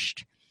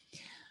refreshed.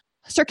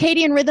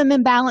 Circadian rhythm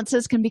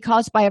imbalances can be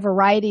caused by a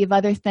variety of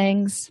other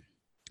things.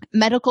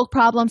 Medical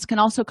problems can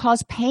also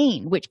cause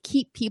pain, which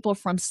keep people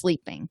from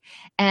sleeping.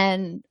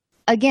 And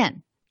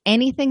again,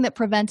 anything that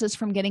prevents us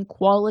from getting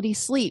quality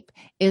sleep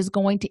is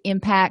going to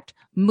impact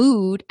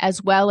mood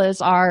as well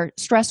as our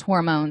stress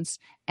hormones,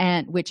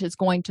 and which is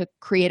going to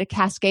create a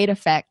cascade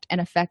effect and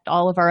affect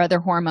all of our other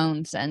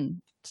hormones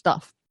and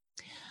stuff.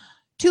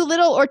 Too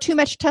little or too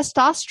much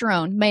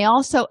testosterone may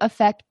also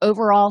affect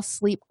overall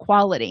sleep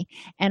quality.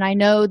 And I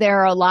know there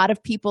are a lot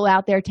of people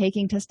out there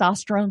taking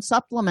testosterone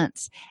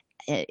supplements.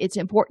 It's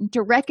important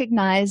to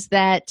recognize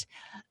that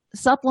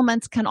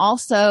supplements can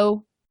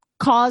also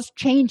cause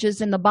changes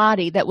in the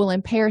body that will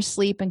impair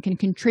sleep and can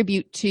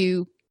contribute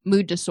to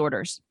mood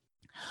disorders.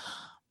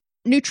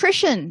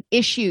 nutrition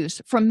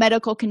issues from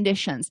medical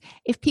conditions.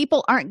 If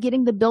people aren't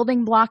getting the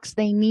building blocks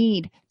they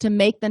need to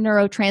make the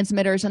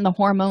neurotransmitters and the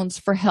hormones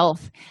for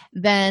health,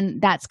 then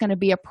that's going to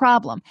be a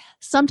problem.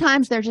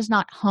 Sometimes they're just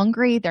not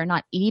hungry, they're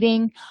not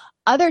eating.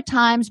 Other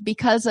times,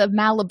 because of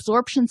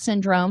malabsorption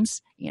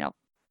syndromes,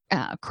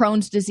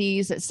 Crohn's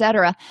disease,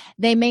 etc.,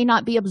 they may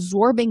not be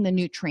absorbing the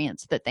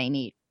nutrients that they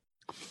need.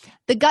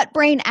 The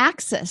gut-brain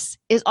axis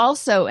is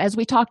also, as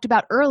we talked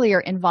about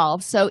earlier,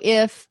 involved. So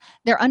if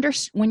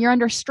when you're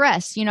under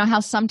stress, you know how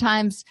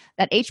sometimes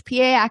that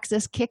HPA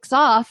axis kicks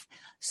off,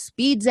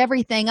 speeds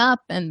everything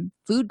up, and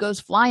food goes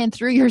flying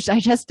through your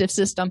digestive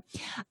system.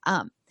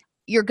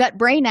 Your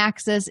gut-brain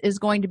axis is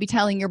going to be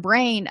telling your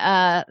brain,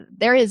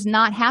 there is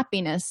not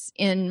happiness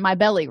in my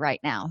belly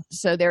right now.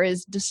 So there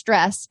is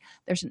distress.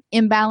 There's an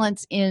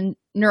imbalance in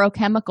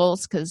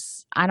neurochemicals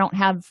because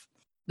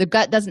the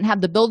gut doesn't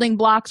have the building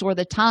blocks or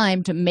the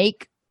time to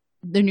make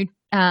the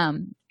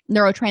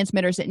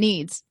neurotransmitters it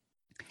needs.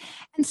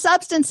 And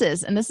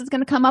substances, and this is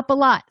going to come up a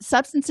lot,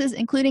 substances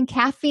including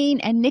caffeine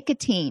and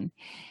nicotine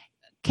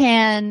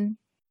can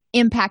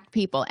impact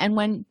people. And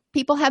when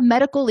people have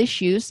medical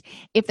issues,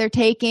 if they're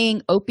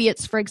taking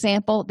opiates, for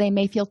example, they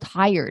may feel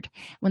tired.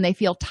 When they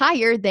feel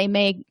tired, they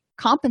may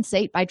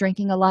compensate by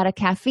drinking a lot of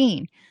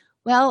caffeine.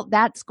 Well,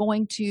 that's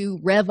going to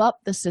rev up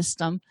the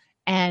system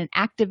and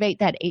activate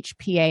that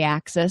HPA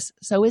axis.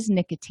 So is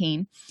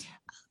nicotine.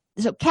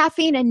 So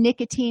caffeine and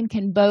nicotine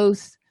can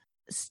both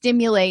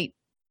stimulate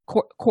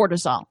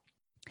cortisol.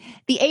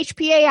 The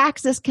HPA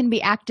axis can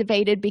be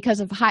activated because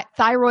of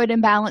thyroid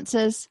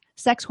imbalances,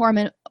 sex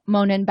hormone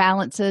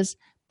imbalances,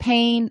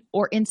 pain,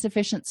 or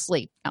insufficient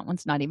sleep. That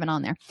one's not even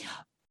on there.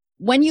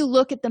 When you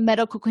look at the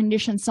medical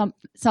condition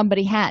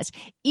somebody has,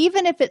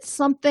 even if it's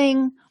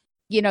something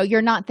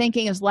you're not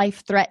thinking is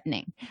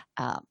life-threatening,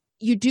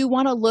 you do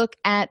want to look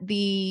at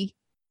the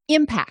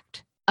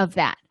impact of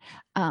that.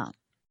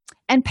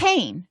 And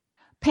pain.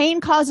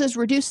 Pain causes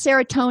reduced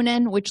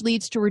serotonin, which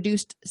leads to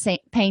reduced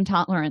pain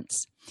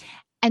tolerance.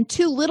 And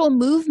too little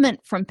movement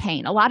from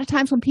pain. A lot of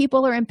times when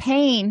people are in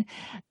pain,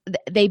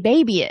 they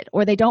baby it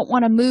or they don't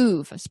want to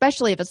move,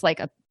 especially if it's like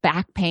a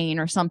back pain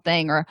or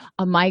something or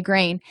a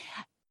migraine.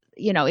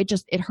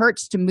 It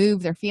hurts to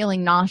move. They're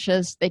feeling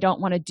nauseous. They don't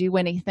want to do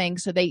anything.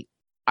 So they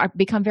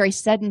become very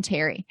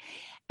sedentary.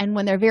 And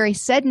when they're very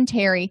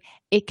sedentary,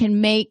 it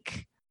can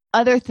make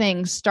other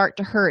things start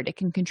to hurt. It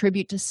can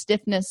contribute to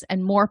stiffness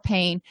and more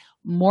pain,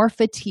 more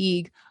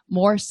fatigue,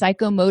 more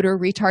psychomotor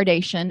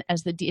retardation,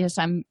 as the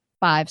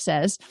DSM-5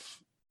 says,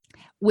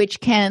 which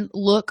can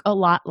look a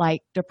lot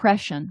like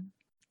depression.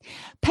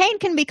 Pain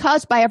can be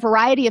caused by a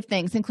variety of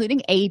things,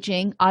 including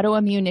aging,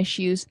 autoimmune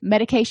issues,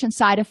 medication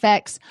side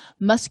effects,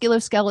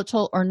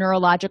 musculoskeletal or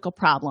neurological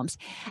problems.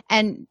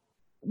 And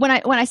when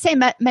I say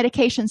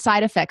medication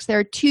side effects, there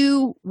are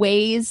two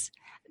ways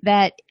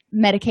that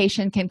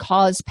medication can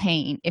cause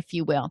pain, if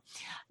you will.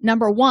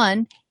 Number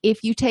one,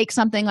 if you take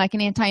something like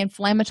an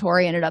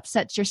anti-inflammatory and it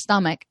upsets your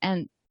stomach,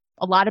 and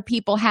a lot of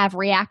people have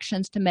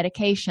reactions to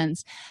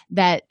medications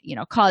that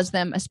cause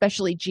them,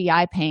 especially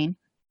GI pain.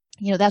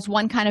 That's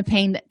one kind of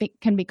pain that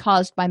can be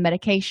caused by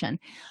medication.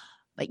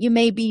 But you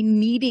may be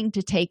needing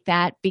to take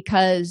that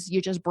because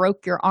you just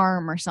broke your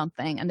arm or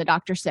something, and the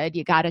doctor said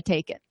you got to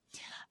take it.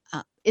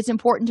 It's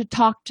important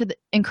to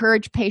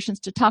encourage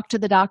patients to talk to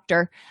the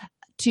doctor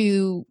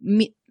to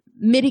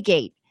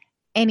mitigate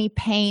any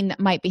pain that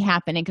might be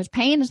happening, because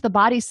pain is the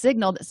body's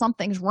signal that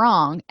something's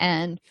wrong,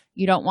 and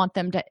you don't want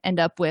them to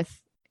end up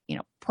with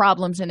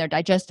problems in their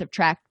digestive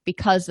tract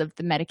because of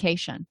the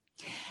medication.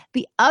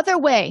 The other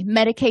way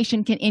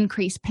medication can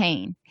increase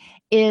pain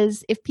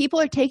is if people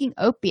are taking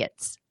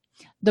opiates.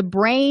 The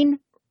brain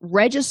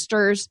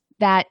registers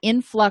that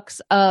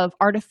influx of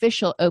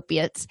artificial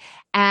opiates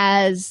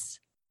as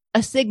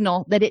a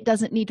signal that it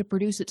doesn't need to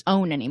produce its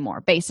own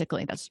anymore.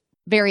 Basically, that's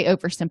very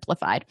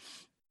oversimplified.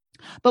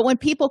 But when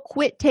people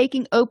quit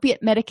taking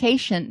opiate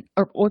medication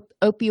or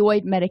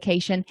opioid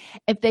medication,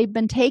 if they've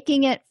been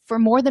taking it for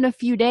more than a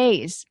few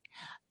days,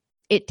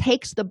 it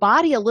takes the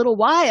body a little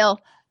while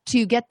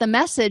to get the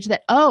message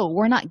that,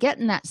 we're not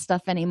getting that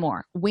stuff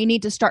anymore. We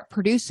need to start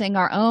producing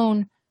our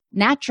own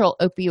natural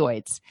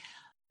opioids,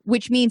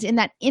 which means in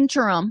that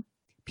interim,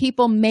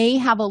 people may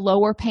have a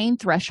lower pain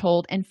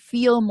threshold and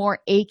feel more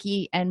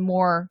achy and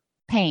more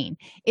pain.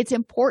 It's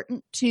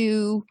important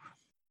to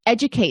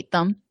educate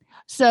them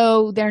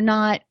so they're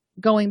not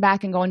going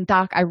back and going,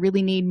 Doc, I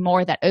really need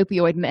more of that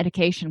opioid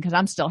medication because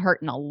I'm still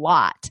hurting a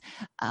lot.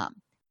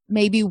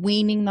 Maybe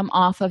weaning them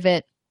off of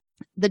it.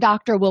 The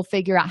doctor will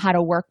figure out how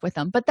to work with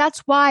them. But that's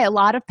why a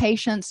lot of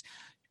patients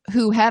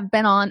who have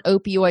been on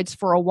opioids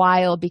for a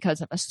while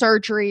because of a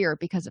surgery or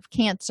because of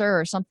cancer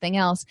or something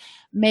else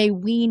may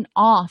wean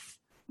off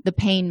the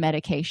pain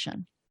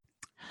medication.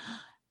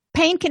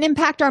 Pain can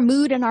impact our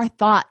mood and our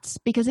thoughts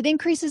because it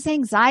increases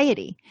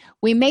anxiety.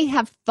 We may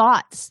have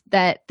thoughts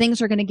that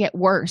things are going to get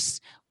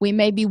worse. We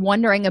may be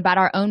wondering about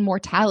our own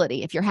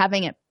mortality. If you're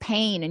having a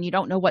pain and you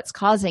don't know what's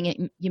causing it,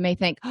 you may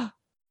think,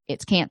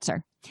 it's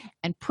cancer.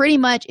 And pretty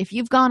much if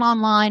you've gone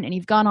online and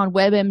you've gone on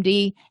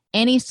WebMD,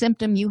 any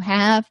symptom you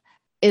have,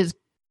 is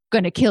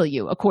going to kill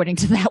you, according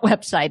to that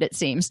website, it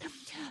seems.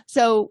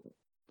 So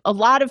a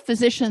lot of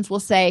physicians will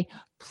say,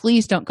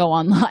 please don't go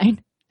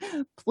online.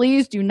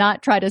 Please do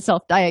not try to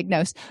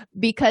self-diagnose,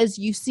 because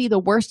you see the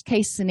worst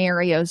case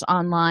scenarios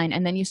online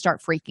and then you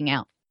start freaking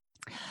out.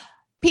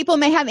 People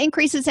may have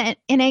increases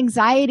in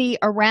anxiety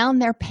around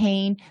their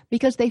pain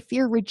because they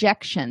fear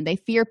rejection. They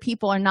fear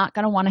people are not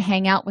going to want to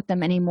hang out with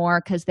them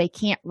anymore because they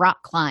can't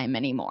rock climb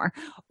anymore,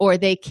 or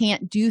they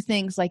can't do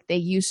things like they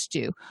used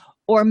to.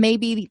 Or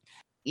maybe,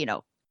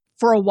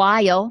 for a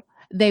while,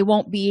 they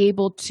won't be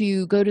able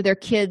to go to their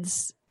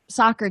kids'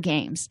 soccer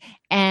games,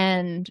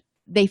 and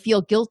they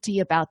feel guilty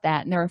about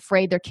that, and they're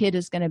afraid their kid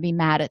is going to be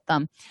mad at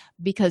them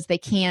because they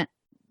can't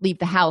leave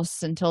the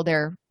house until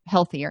they're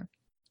healthier.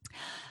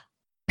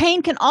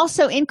 Pain can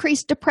also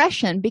increase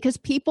depression because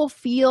people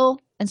feel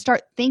and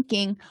start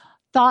thinking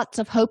thoughts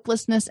of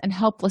hopelessness and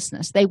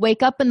helplessness. They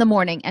wake up in the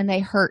morning and they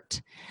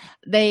hurt.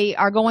 They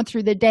are going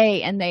through the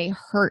day and they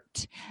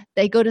hurt.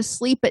 They go to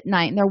sleep at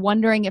night and they're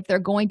wondering if they're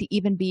going to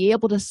even be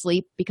able to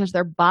sleep because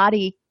their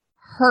body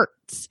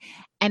hurts.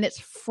 And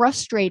it's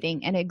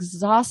frustrating and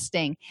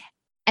exhausting.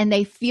 And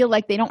they feel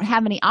like they don't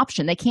have any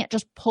option. They can't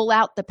just pull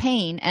out the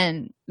pain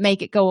and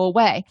make it go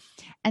away.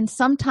 And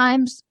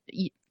sometimes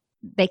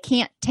they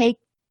can't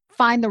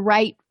find the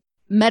right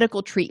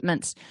medical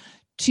treatments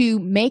to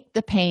make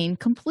the pain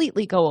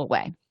completely go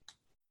away.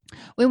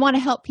 We want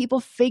to help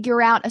people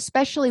figure out,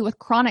 especially with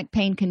chronic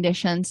pain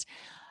conditions,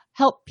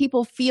 help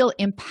people feel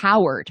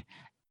empowered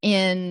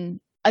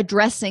in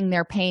addressing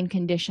their pain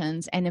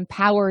conditions and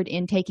empowered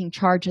in taking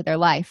charge of their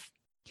life.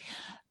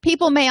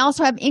 People may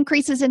also have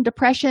increases in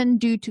depression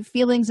due to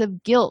feelings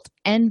of guilt,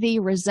 envy,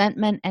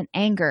 resentment, and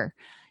anger.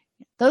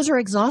 Those are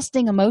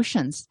exhausting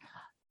emotions.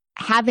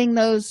 Having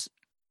those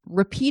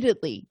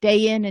repeatedly,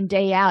 day in and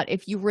day out,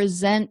 if you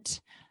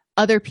resent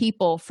other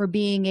people for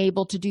being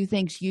able to do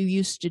things you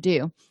used to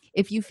do,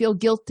 if you feel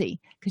guilty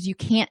because you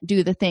can't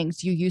do the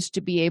things you used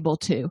to be able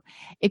to,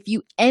 if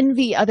you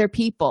envy other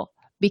people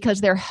because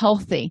they're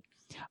healthy,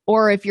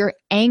 or if you're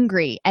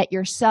angry at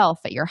yourself,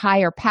 at your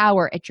higher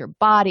power, at your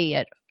body,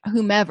 at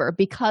whomever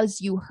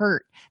because you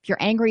hurt, if you're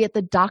angry at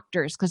the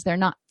doctors because they're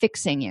not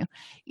fixing you,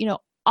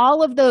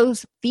 all of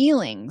those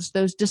feelings,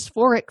 those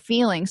dysphoric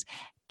feelings,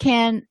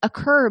 can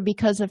occur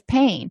because of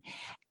pain.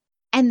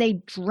 And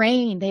they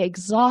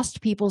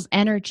exhaust people's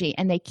energy,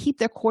 and they keep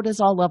their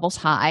cortisol levels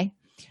high,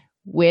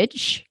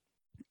 which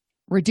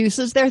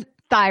reduces their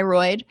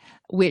thyroid,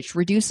 which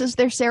reduces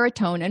their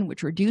serotonin,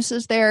 which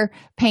reduces their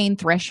pain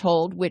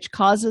threshold, which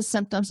causes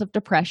symptoms of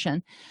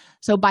depression.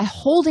 So by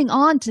holding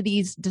on to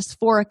these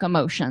dysphoric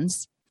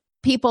emotions,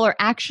 people are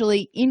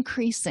actually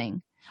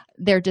increasing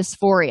their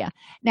dysphoria.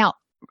 Now,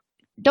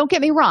 don't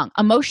get me wrong,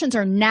 emotions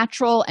are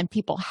natural and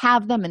people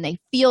have them and they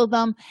feel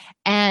them,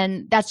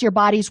 and that's your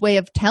body's way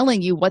of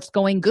telling you what's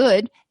going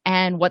good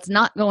and what's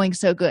not going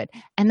so good.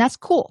 And that's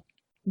cool.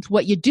 It's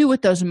what you do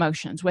with those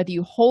emotions, whether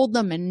you hold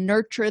them and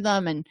nurture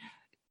them and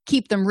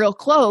keep them real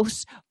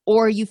close,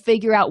 or you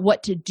figure out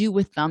what to do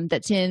with them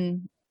that's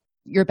in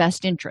your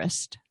best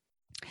interest.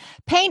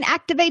 Pain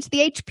activates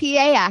the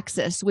HPA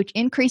axis, which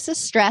increases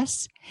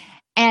stress,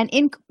 and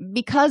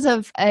because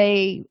of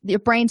your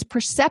brain's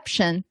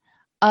perception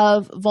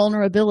of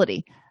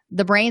vulnerability.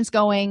 The brain's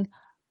going,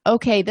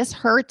 okay, this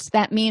hurts.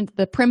 That means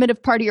the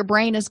primitive part of your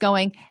brain is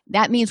going,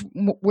 that means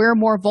we're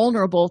more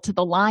vulnerable to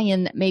the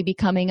lion that may be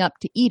coming up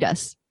to eat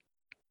us.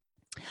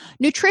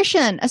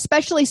 Nutrition,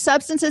 especially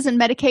substances and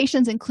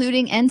medications,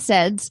 including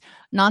NSAIDs,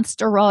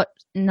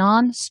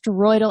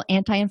 non-steroidal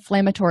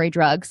anti-inflammatory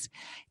drugs,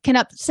 can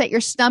upset your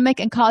stomach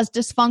and cause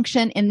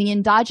dysfunction in the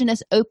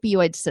endogenous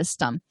opioid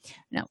system.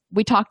 Now,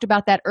 we talked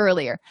about that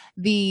earlier.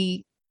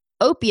 The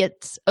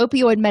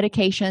opioid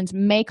medications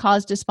may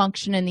cause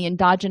dysfunction in the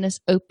endogenous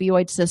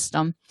opioid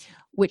system,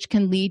 which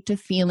can lead to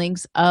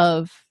feelings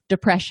of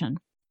depression.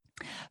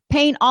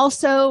 Pain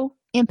also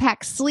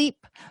impacts sleep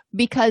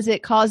because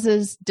it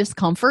causes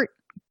discomfort,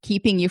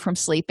 keeping you from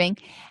sleeping,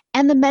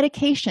 and the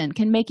medication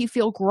can make you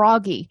feel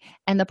groggy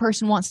and the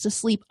person wants to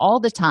sleep all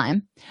the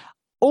time,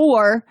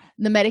 or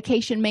the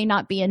medication may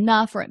not be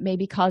enough, or it may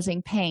be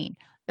causing pain.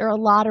 There are a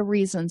lot of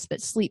reasons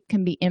that sleep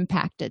can be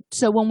impacted.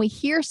 So when we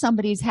hear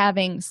somebody's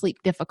having sleep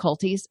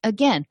difficulties,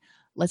 again,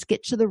 let's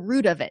get to the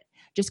root of it.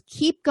 Just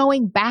keep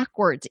going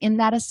backwards in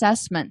that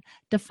assessment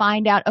to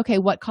find out, okay,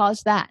 what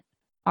caused that?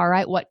 All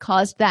right, what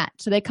caused that?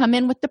 So they come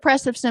in with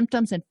depressive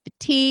symptoms and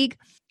fatigue.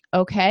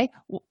 Okay,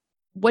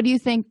 what do you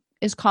think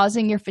is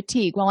causing your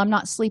fatigue? Well, I'm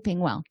not sleeping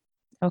well.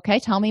 Okay,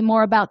 tell me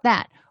more about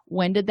that.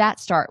 When did that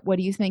start? What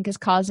do you think is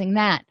causing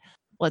that?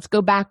 Let's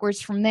go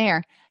backwards from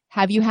there.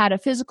 Have you had a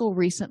physical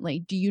recently?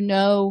 Do you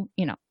know,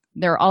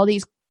 there are all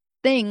these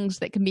things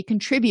that can be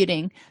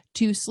contributing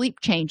to sleep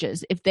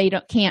changes if they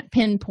can't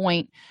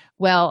pinpoint,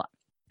 well,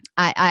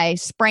 I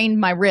sprained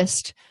my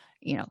wrist,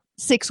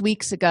 6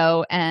 weeks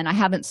ago and I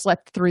haven't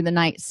slept through the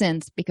night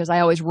since because I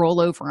always roll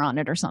over on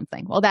it or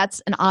something. Well,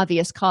 that's an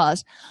obvious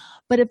cause.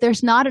 But if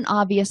there's not an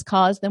obvious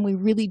cause, then we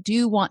really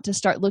do want to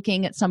start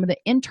looking at some of the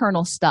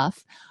internal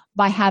stuff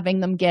by having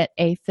them get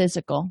a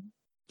physical.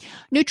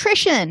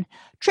 Nutrition.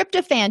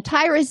 Tryptophan,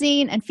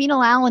 tyrosine, and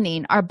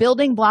phenylalanine are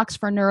building blocks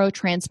for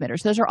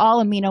neurotransmitters. Those are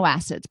all amino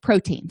acids,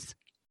 proteins.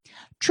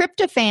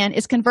 Tryptophan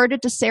is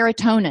converted to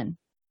serotonin,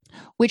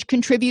 which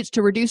contributes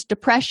to reduced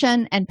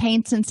depression and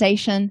pain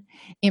sensation,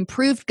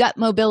 improved gut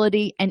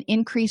mobility, and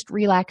increased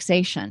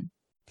relaxation.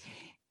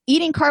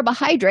 Eating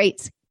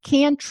carbohydrates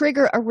can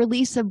trigger a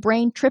release of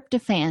brain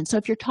tryptophan. So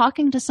if you're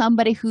talking to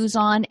somebody who's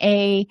on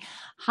a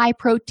high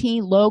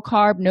protein, low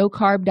carb, no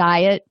carb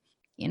diet,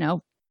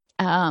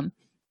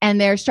 and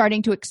they're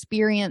starting to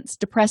experience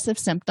depressive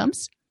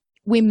symptoms,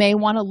 we may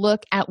want to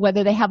look at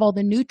whether they have all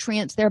the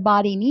nutrients their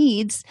body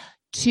needs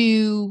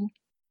to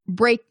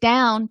break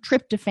down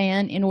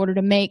tryptophan in order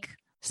to make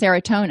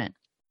serotonin.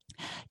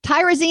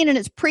 Tyrosine and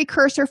its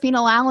precursor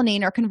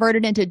phenylalanine are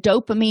converted into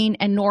dopamine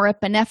and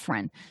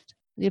norepinephrine.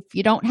 If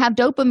you don't have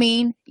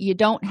dopamine, you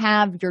don't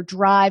have your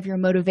drive, your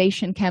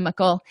motivation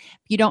chemical.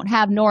 If you don't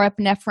have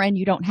norepinephrine,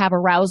 you don't have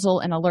arousal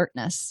and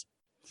alertness.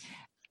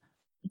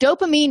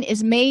 Dopamine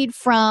is made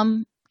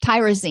from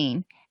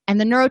tyrosine,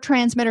 and the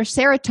neurotransmitter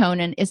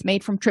serotonin is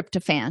made from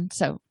tryptophan.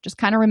 So just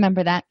kind of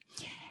remember that.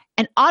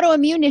 And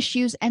autoimmune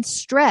issues and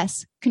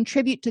stress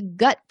contribute to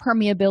gut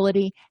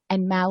permeability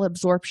and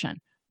malabsorption.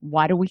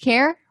 Why do we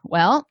care?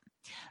 Well,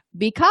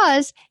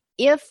 because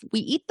if we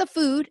eat the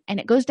food and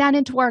it goes down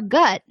into our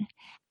gut,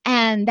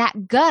 and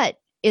that gut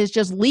is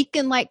just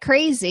leaking like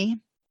crazy,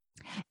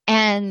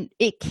 and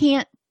it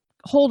can't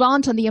hold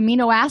on to the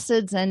amino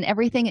acids and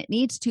everything it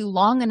needs to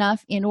long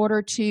enough in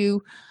order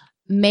to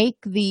make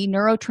the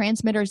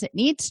neurotransmitters it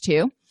needs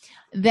to,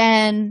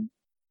 then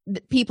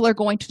people are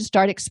going to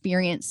start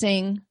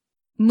experiencing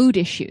mood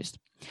issues.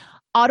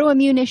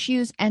 Autoimmune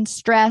issues and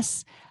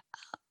stress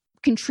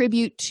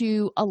contribute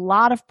to a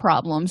lot of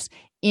problems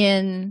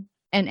and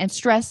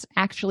stress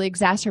actually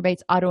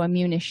exacerbates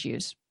autoimmune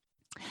issues.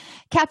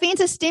 Caffeine's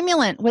a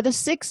stimulant with a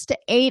 6 to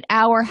 8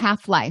 hour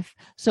half-life.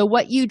 So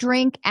what you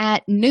drink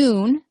at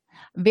noon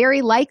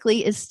very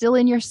likely is still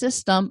in your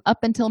system up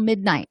until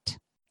midnight.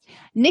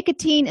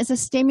 Nicotine is a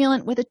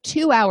stimulant with a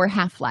 2-hour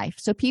half-life.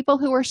 So people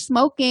who are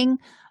smoking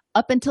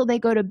up until they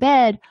go to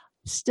bed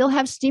still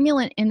have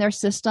stimulant in their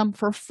system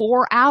for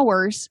 4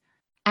 hours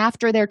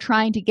after they're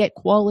trying to get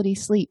quality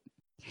sleep.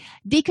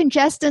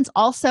 Decongestants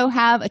also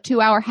have a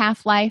 2-hour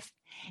half-life,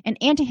 and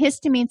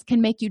antihistamines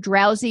can make you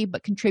drowsy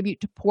but contribute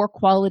to poor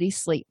quality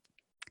sleep.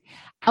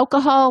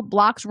 Alcohol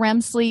blocks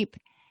REM sleep,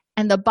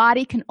 and the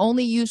body can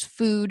only use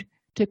food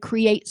to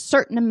create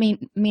certain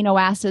amino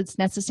acids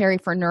necessary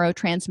for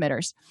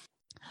neurotransmitters.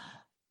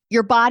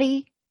 Your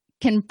body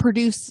can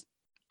produce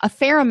a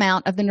fair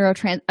amount of the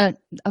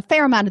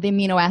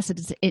amino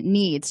acids it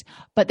needs,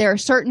 but there are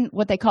certain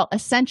what they call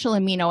essential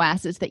amino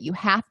acids that you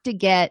have to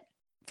get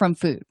from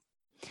food.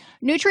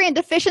 Nutrient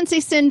deficiency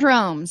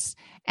syndromes,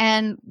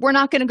 and we're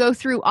not going to go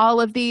through all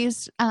of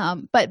these,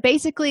 but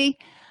basically,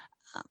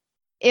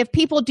 if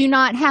people do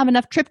not have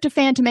enough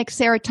tryptophan to make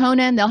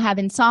serotonin, they'll have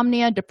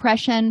insomnia,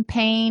 depression,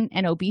 pain,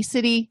 and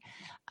obesity.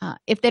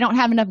 If they don't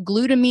have enough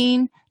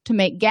glutamine to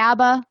make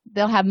GABA,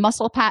 they'll have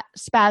muscle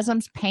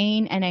spasms,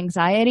 pain, and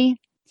anxiety.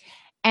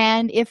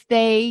 And if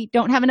they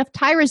don't have enough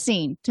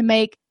tyrosine to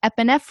make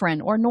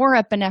epinephrine or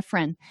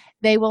norepinephrine,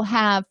 they will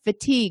have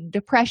fatigue,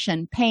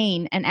 depression,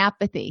 pain, and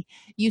apathy.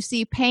 You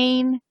see,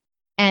 pain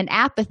and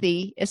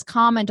apathy is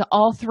common to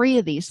all three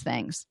of these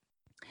things.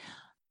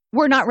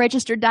 We're not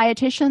registered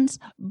dietitians,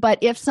 but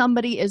if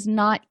somebody is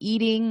not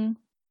eating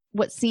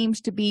what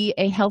seems to be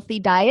a healthy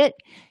diet,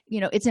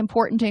 it's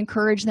important to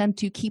encourage them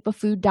to keep a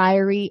food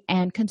diary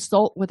and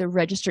consult with a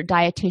registered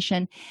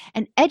dietitian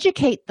and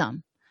educate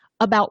them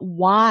about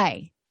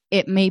why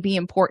it may be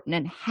important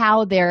and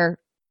how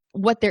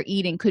what they're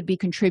eating could be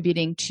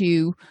contributing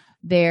to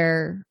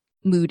their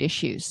mood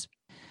issues.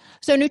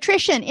 So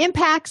nutrition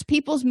impacts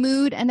people's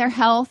mood and their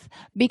health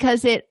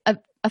because it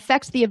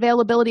affects the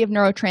availability of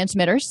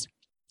neurotransmitters.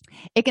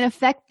 It can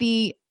affect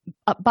the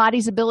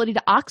body's ability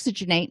to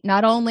oxygenate.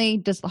 Not only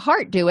does the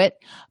heart do it,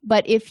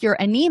 but if you're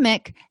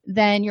anemic,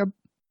 then your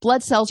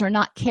blood cells are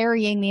not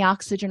carrying the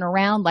oxygen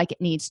around like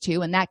it needs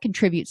to, and that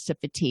contributes to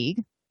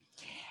fatigue.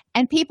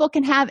 And people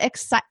can have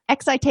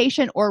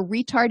excitation or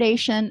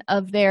retardation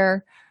of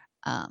their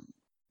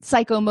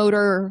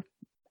psychomotor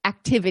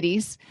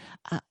activities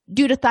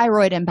due to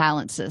thyroid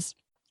imbalances.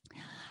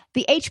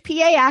 The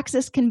HPA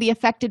axis can be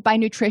affected by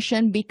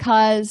nutrition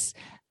because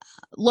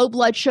low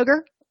blood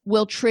sugar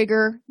will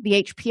trigger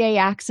the HPA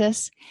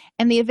axis,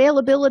 and the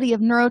availability of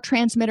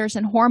neurotransmitters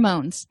and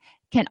hormones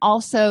can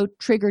also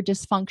trigger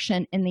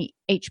dysfunction in the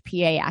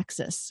HPA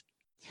axis.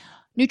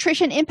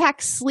 Nutrition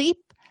impacts sleep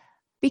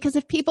because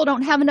if people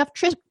don't have enough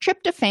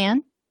tryptophan,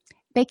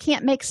 they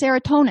can't make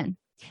serotonin.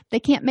 They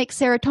can't make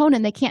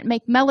serotonin, they can't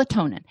make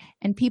melatonin,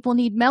 and people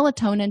need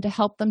melatonin to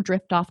help them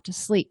drift off to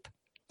sleep.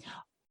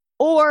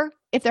 Or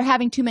if they're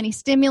having too many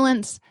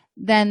stimulants,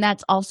 then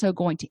that's also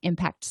going to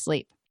impact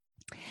sleep.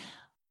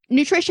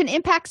 Nutrition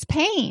impacts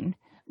pain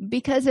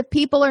because if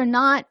people are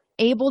not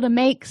able to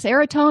make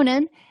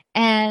serotonin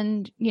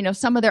and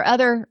some of their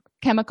other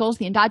chemicals,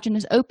 the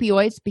endogenous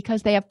opioids,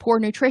 because they have poor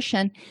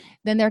nutrition,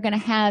 then they're going to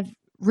have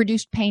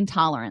reduced pain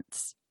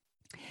tolerance.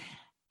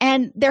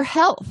 And their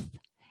health.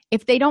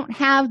 If they don't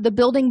have the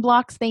building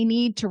blocks they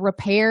need to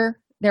repair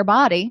their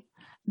body,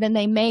 then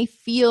they may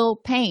feel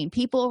pain.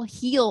 People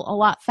heal a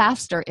lot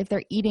faster if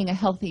they're eating a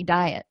healthy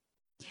diet.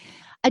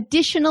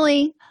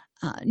 Additionally,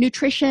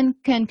 nutrition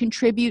can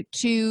contribute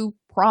to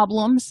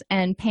problems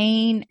and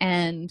pain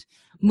and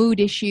mood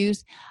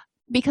issues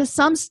because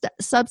some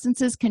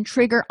substances can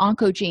trigger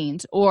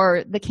oncogenes,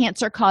 or the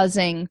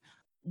cancer-causing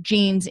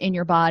genes in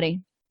your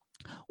body,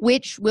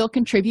 which will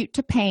contribute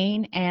to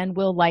pain and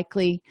will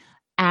likely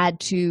add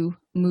to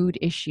mood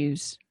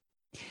issues.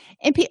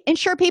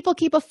 Ensure people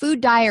keep a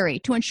food diary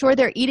to ensure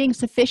they're eating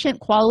sufficient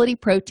quality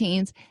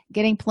proteins,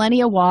 getting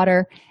plenty of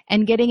water,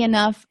 and getting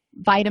enough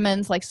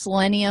vitamins like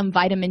selenium,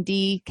 vitamin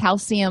D,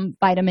 calcium,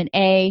 vitamin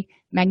A,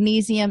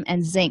 magnesium,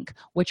 and zinc,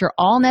 which are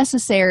all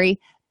necessary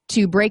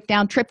to break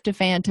down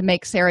tryptophan to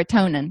make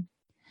serotonin.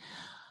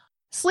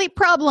 Sleep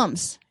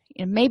problems.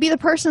 Maybe the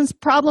person's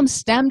problem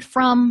stemmed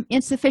from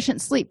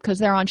insufficient sleep because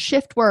they're on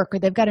shift work or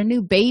they've got a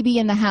new baby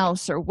in the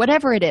house or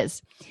whatever it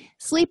is.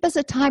 Sleep is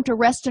a time to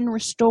rest and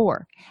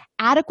restore.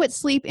 Adequate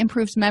sleep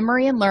improves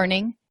memory and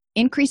learning,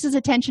 increases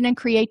attention and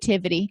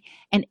creativity,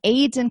 and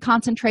aids in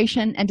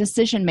concentration and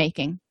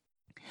decision-making.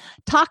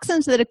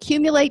 Toxins that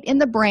accumulate in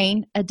the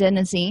brain,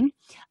 adenosine,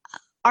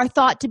 are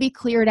thought to be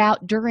cleared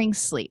out during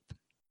sleep.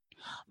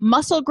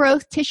 Muscle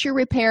growth, tissue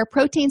repair,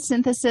 protein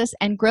synthesis,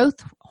 and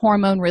growth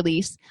hormone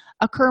release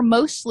occur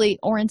mostly,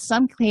 or in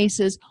some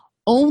cases,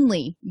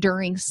 only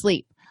during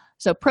sleep.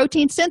 So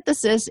protein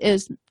synthesis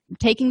is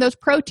taking those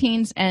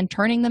proteins and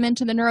turning them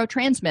into the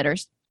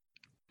neurotransmitters.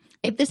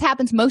 If this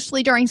happens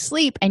mostly during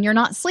sleep and you're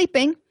not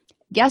sleeping,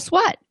 guess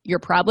what? You're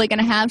probably going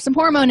to have some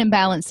hormone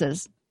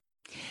imbalances.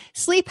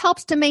 Sleep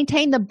helps to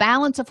maintain the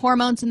balance of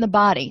hormones in the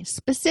body.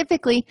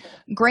 Specifically,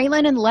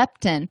 ghrelin and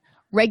leptin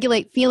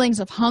regulate feelings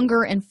of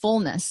hunger and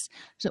fullness.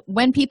 So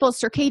when people's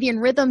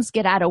circadian rhythms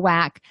get out of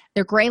whack,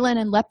 their ghrelin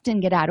and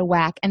leptin get out of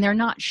whack, and they're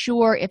not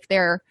sure if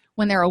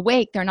when they're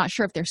awake, they're not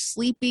sure if they're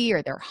sleepy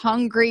or they're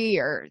hungry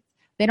or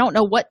they don't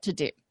know what to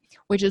do,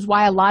 which is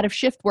why a lot of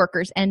shift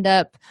workers end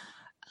up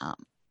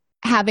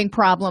having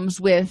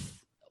problems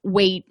with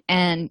weight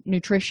and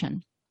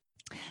nutrition.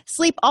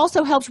 Sleep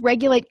also helps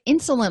regulate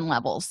insulin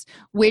levels,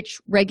 which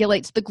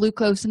regulates the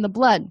glucose in the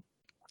blood.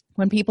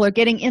 When people are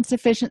getting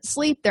insufficient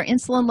sleep, their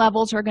insulin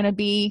levels are going to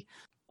be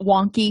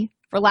wonky,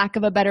 for lack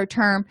of a better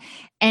term,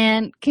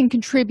 and can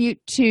contribute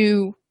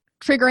to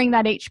triggering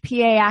that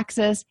HPA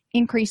axis,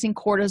 increasing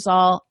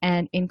cortisol,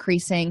 and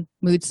increasing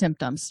mood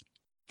symptoms.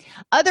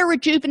 Other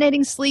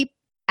rejuvenating sleep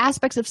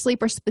aspects of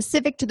sleep are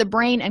specific to the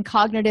brain and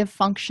cognitive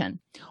function.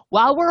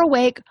 While we're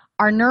awake,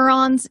 our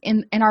neurons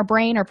in our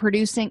brain are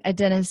producing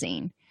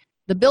adenosine.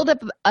 The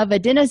buildup of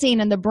adenosine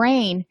in the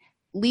brain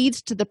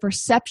leads to the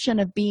perception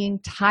of being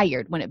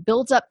tired. When it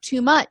builds up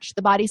too much,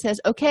 the body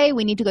says, okay,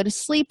 we need to go to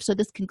sleep so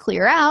this can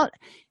clear out.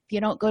 If you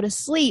don't go to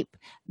sleep,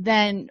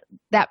 then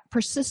that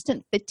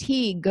persistent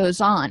fatigue goes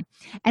on.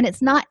 And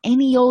it's not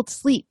any old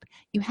sleep.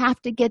 You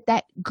have to get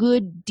that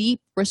good,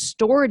 deep,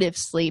 restorative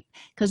sleep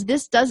because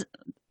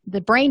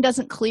the brain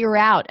doesn't clear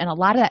out, and a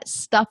lot of that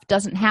stuff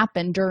doesn't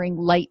happen during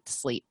light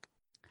sleep.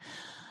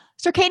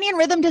 Circadian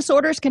rhythm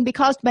disorders can be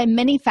caused by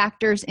many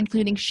factors,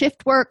 including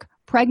shift work,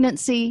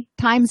 pregnancy,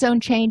 time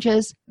zone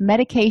changes,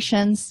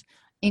 medications,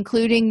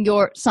 including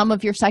some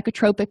of your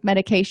psychotropic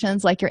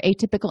medications like your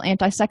atypical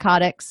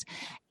antipsychotics,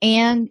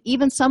 and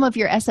even some of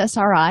your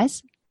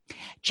SSRIs.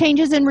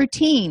 Changes in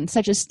routine,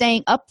 such as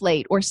staying up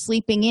late or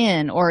sleeping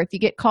in, or if you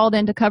get called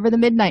in to cover the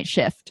midnight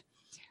shift.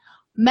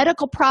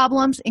 Medical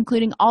problems,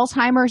 including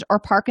Alzheimer's or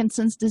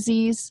Parkinson's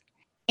disease,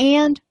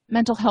 and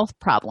mental health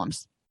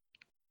problems.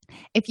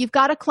 If you've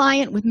got a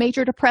client with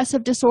major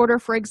depressive disorder,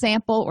 for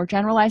example, or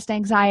generalized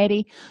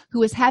anxiety,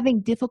 who is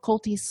having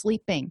difficulty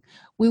sleeping,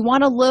 we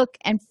want to look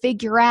and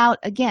figure out,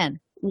 again,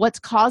 what's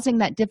causing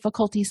that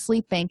difficulty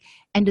sleeping,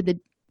 and did the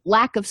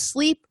lack of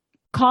sleep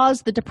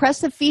cause the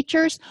depressive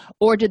features,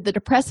 or did the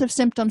depressive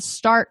symptoms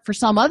start for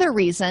some other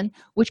reason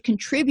which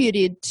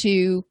contributed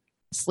to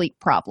sleep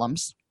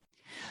problems?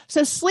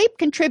 So sleep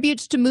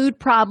contributes to mood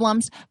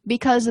problems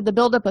because of the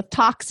buildup of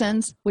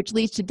toxins, which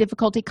leads to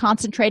difficulty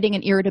concentrating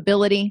and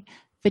irritability,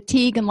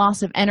 fatigue and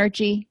loss of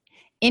energy,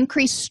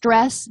 increased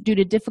stress due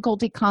to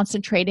difficulty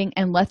concentrating,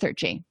 and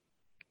lethargy.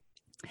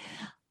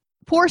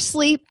 Poor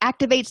sleep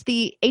activates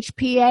the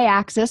HPA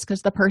axis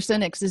because the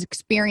person is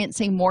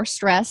experiencing more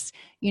stress.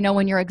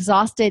 When you're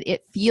exhausted,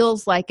 it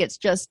feels like it's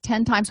just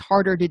 10 times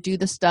harder to do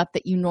the stuff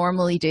that you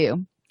normally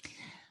do.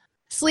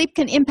 Sleep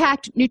can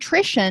impact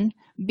nutrition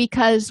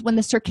because when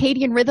the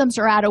circadian rhythms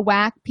are out of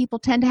whack, people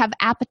tend to have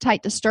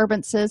appetite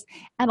disturbances,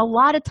 and a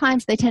lot of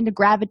times they tend to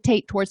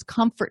gravitate towards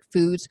comfort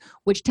foods,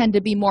 which tend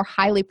to be more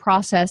highly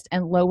processed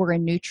and lower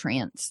in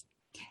nutrients.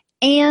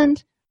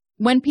 And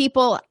when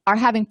people are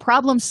having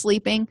problems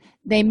sleeping,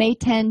 they may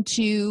tend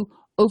to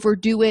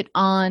overdo it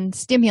on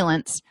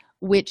stimulants,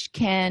 which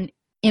can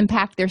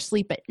impact their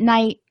sleep at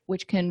night,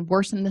 which can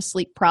worsen the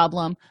sleep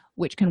problem,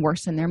 which can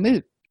worsen their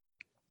mood.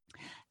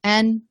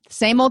 And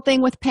same old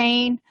thing with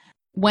pain.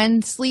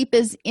 When sleep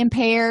is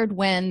impaired,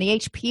 when the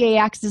HPA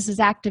axis is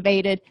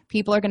activated,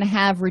 people are going to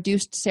have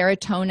reduced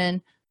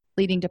serotonin,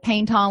 leading to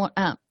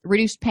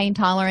reduced pain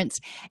tolerance.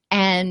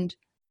 And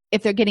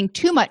if they're getting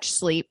too much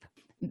sleep,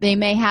 they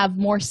may have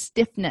more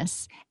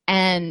stiffness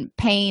and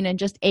pain and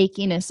just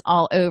achiness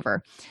all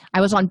over.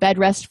 I was on bed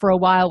rest for a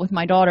while with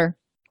my daughter,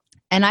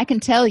 and I can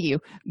tell you,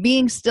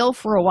 being still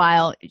for a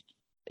while,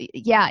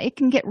 yeah, it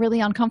can get really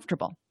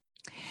uncomfortable.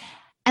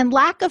 And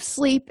lack of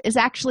sleep is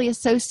actually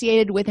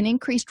associated with an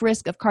increased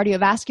risk of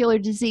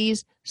cardiovascular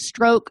disease,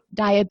 stroke,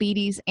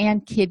 diabetes,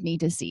 and kidney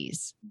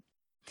disease.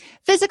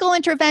 Physical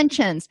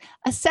interventions,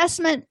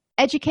 assessment,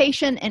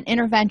 education, and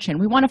intervention.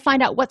 We want to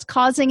find out what's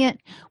causing it.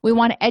 We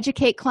want to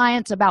educate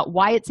clients about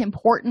why it's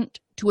important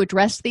to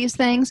address these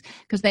things,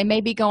 because they may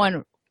be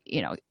going,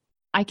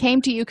 I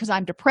came to you because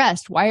I'm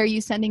depressed. Why are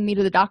you sending me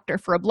to the doctor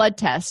for a blood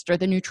test or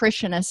the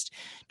nutritionist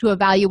to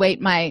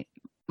evaluate my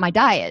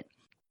diet?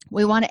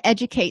 We want to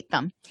educate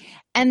them.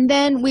 And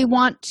then we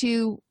want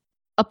to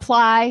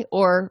apply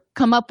or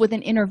come up with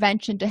an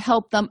intervention to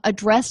help them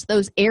address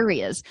those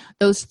areas,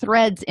 those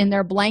threads in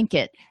their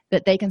blanket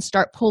that they can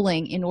start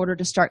pulling in order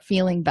to start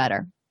feeling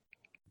better.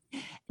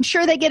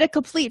 Ensure they get a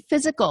complete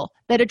physical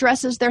that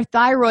addresses their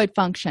thyroid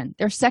function,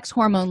 their sex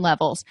hormone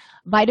levels,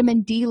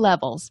 vitamin D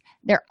levels,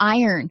 their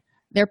iron,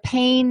 their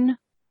pain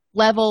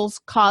levels,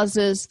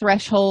 causes,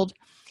 threshold,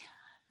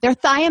 their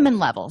thiamine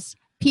levels.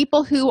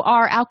 People who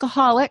are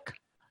alcoholic,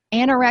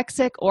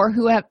 anorexic, or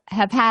who have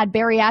had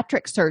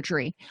bariatric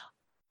surgery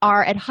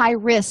are at high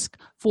risk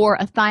for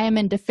a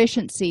thiamine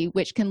deficiency,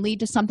 which can lead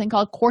to something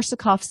called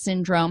Korsakoff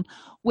syndrome,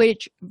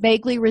 which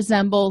vaguely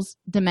resembles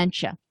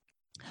dementia.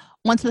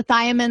 Once the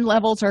thiamine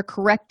levels are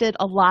corrected,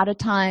 a lot of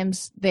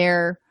times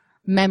their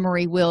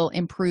memory will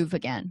improve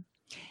again.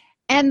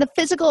 And the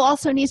physical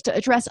also needs to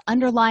address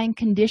underlying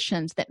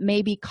conditions that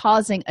may be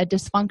causing a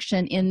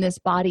dysfunction in this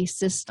body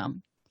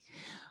system.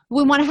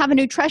 We want to have a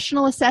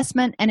nutritional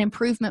assessment and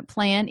improvement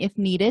plan if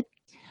needed.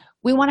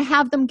 We want to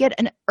have them get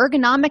an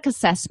ergonomic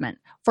assessment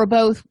for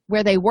both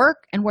where they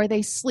work and where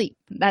they sleep.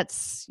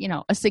 That's,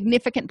 a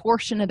significant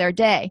portion of their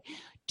day,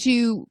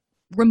 to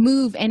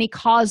remove any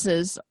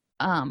causes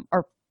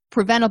or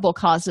preventable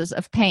causes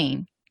of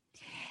pain.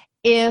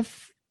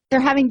 If they're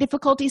having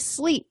difficulty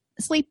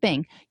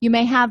sleeping, you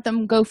may have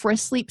them go for a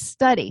sleep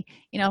study.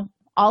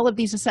 All of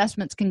these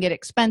assessments can get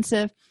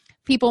expensive.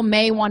 People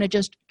may want to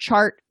just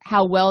chart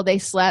how well they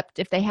slept.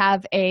 If they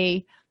have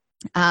a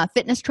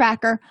fitness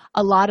tracker,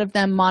 a lot of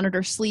them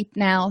monitor sleep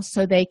now,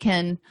 so they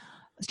can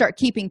start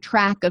keeping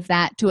track of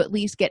that to at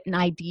least get an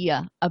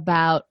idea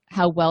about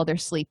how well they're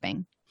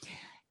sleeping.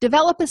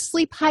 Develop a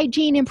sleep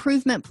hygiene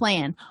improvement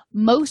plan.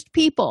 Most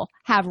people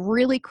have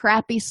really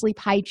crappy sleep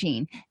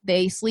hygiene.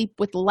 They sleep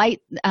with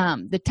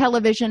the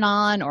television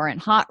on, or in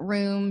hot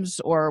rooms,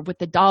 or with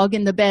the dog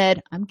in the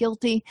bed. I'm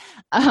guilty.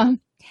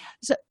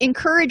 So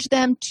encourage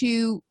them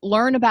to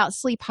learn about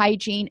sleep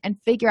hygiene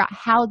and figure out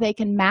how they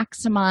can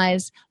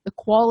maximize the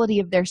quality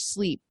of their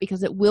sleep,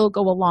 because it will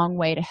go a long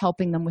way to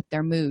helping them with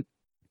their mood.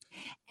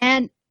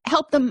 And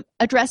help them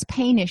address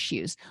pain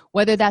issues,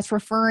 whether that's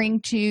referring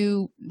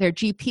to their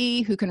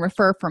GP, who can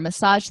refer for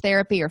massage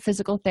therapy or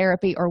physical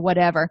therapy or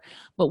whatever.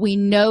 But we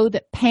know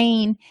that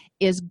pain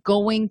is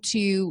going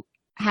to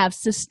have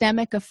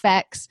systemic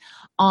effects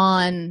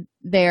on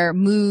their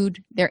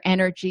mood, their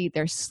energy,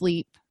 their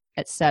sleep,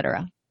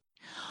 etc.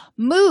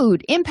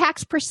 Mood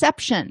impacts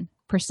perception.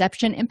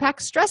 Perception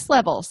impacts stress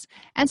levels.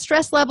 And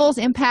stress levels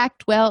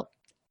impact,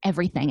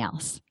 everything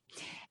else.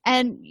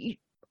 And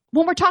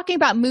when we're talking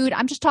about mood,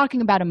 I'm just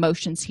talking about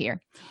emotions here.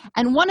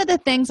 And one of the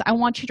things I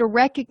want you to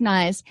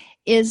recognize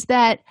is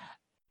that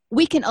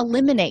we can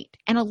eliminate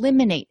and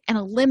eliminate and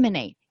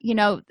eliminate.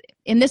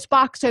 In this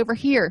box over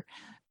here,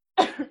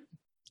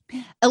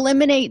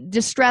 eliminate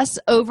distress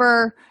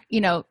over,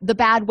 the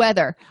bad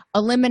weather.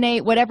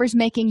 Eliminate whatever's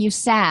making you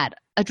sad.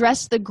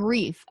 Address the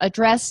grief.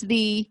 Address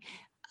the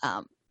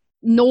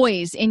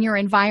noise in your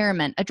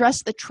environment.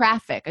 Address the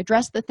traffic.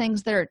 Address the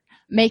things that are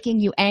making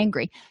you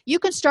angry. You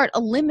can start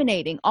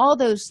eliminating all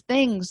those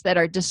things that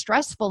are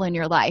distressful in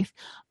your life.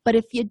 But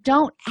if you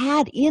don't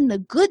add in the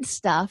good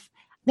stuff,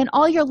 then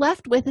all you're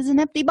left with is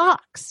an empty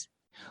box.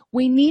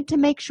 We need to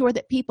make sure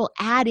that people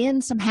add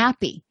in some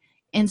happy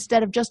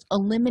instead of just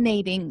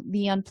eliminating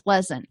the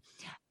unpleasant.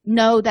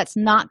 No, that's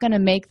not going to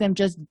make them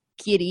just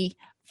giddy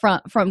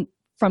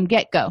from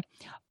get-go.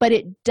 But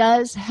it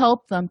does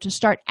help them to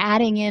start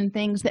adding in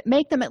things that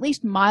make them at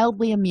least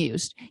mildly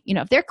amused.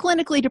 If they're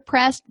clinically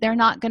depressed, they're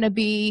not going to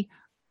be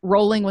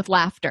rolling with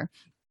laughter.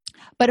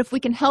 But if we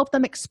can help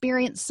them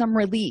experience some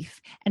relief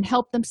and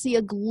help them see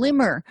a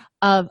glimmer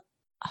of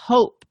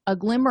hope, a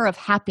glimmer of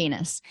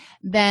happiness,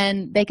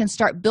 then they can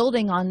start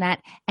building on that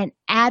and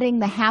adding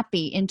the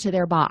happy into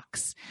their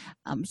box.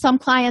 Some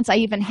clients I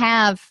even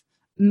have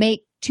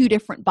make 2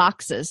 different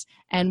boxes,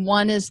 and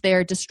one is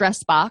their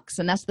distress box,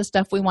 and that's the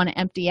stuff we want to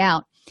empty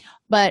out.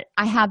 But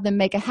I have them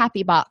make a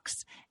happy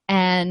box,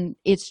 and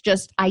it's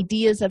just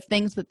ideas of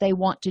things that they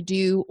want to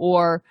do,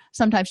 or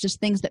sometimes just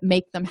things that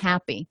make them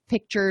happy,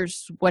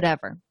 pictures,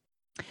 whatever.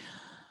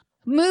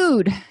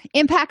 Mood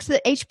impacts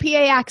the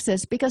HPA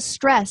axis because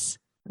stress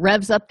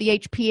revs up the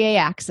HPA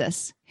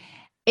axis.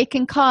 It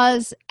can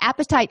cause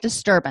appetite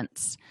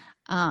disturbance.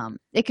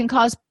 It can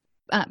cause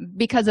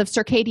because of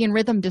circadian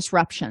rhythm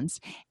disruptions.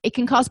 It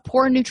can cause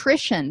poor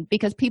nutrition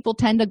because people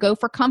tend to go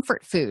for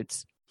comfort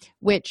foods,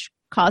 which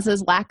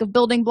causes lack of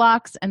building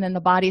blocks, and then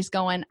the body's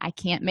going, I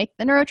can't make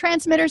the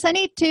neurotransmitters I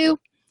need to.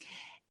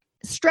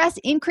 Stress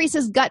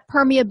increases gut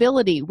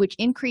permeability, which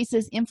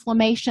increases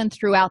inflammation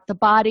throughout the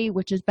body,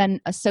 which has been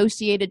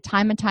associated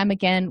time and time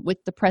again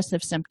with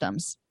depressive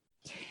symptoms.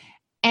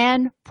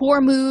 And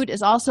poor mood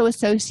is also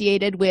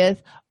associated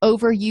with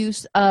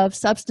overuse of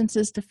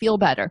substances to feel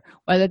better,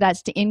 whether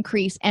that's to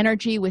increase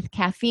energy with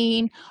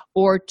caffeine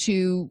or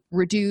to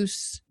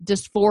reduce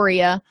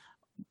dysphoria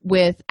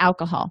with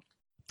alcohol.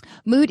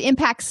 Mood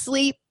impacts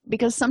sleep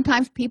because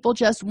sometimes people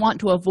just want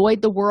to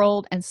avoid the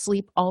world and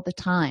sleep all the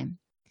time.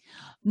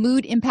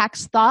 Mood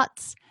impacts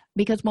thoughts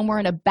because when we're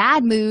in a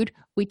bad mood,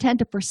 we tend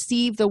to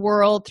perceive the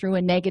world through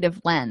a negative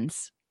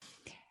lens.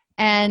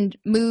 And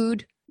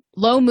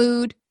low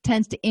mood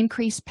tends to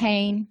increase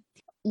pain.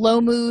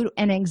 Low mood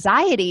and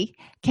anxiety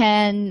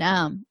can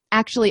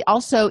actually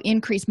also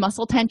increase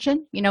muscle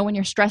tension. You know, when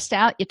you're stressed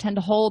out, you tend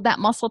to hold that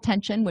muscle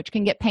tension, which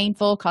can get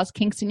painful, cause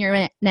kinks in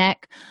your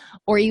neck,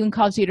 or even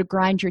cause you to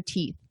grind your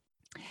teeth.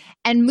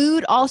 And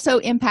mood also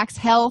impacts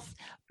health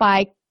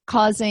by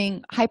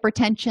causing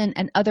hypertension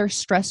and other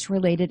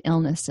stress-related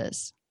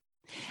illnesses.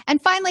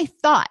 And finally,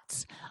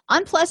 thoughts.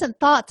 Unpleasant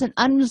thoughts and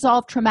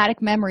unresolved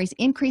traumatic memories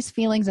increase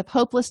feelings of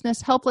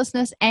hopelessness,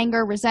 helplessness,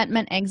 anger,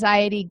 resentment,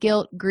 anxiety,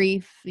 guilt,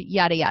 grief,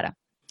 yada, yada.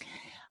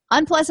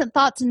 Unpleasant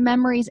thoughts and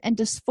memories and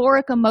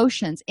dysphoric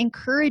emotions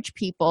encourage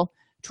people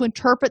to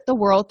interpret the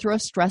world through a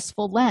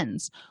stressful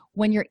lens.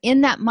 When you're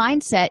in that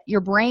mindset,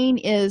 your brain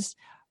is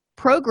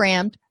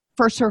programmed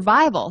for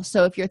survival.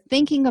 So if you're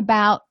thinking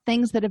about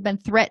things that have been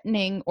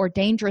threatening or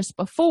dangerous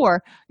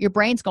before, your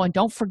brain's going,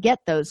 don't forget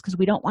those because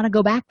we don't want to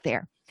go back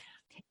there.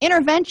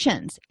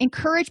 Interventions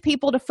encourage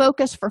people to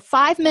focus for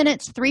 5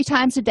 minutes 3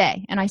 times a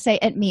day, and I say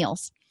at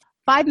meals.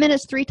 5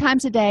 minutes 3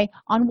 times a day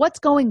on what's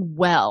going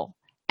well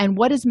and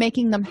what is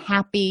making them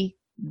happy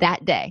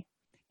that day.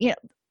 You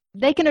know,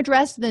 they can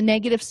address the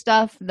negative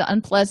stuff, the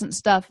unpleasant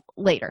stuff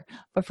later.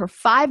 But for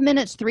 5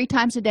 minutes 3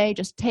 times a day,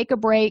 just take a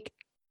break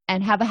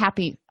and have a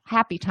happy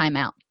time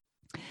out.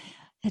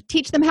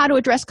 Teach them how to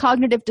address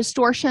cognitive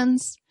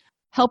distortions,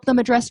 help them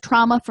address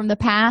trauma from the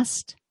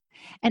past,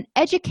 and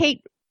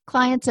educate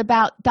clients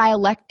about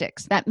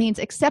dialectics. That means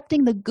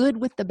accepting the good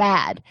with the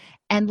bad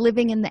and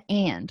living in the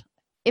and.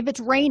 If it's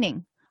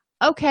raining,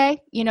 okay,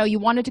 you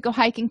wanted to go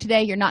hiking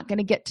today, you're not going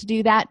to get to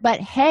do that, but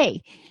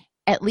hey,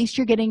 at least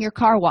you're getting your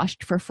car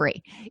washed for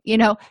free.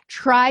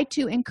 Try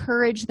to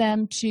encourage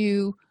them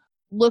to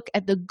look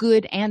at the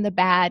good and the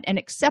bad and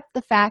accept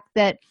the fact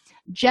that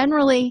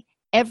generally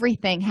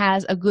everything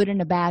has a good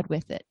and a bad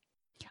with it,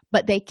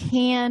 but they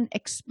can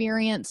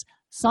experience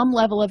some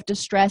level of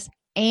distress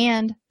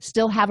and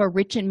still have a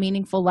rich and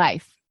meaningful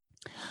life.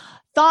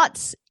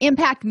 Thoughts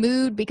impact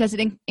mood because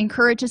it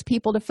encourages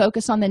people to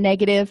focus on the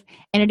negative,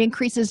 and it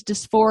increases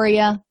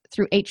dysphoria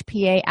through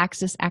HPA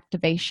axis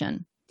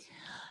activation.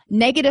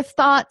 Negative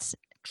thoughts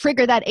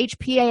trigger that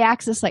HPA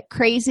axis like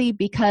crazy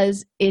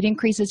because it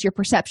increases your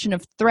perception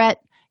of threat,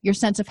 your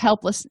sense of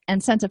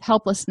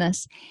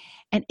helplessness.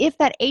 And if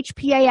that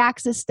HPA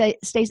axis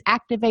stays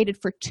activated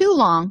for too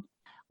long,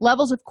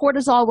 levels of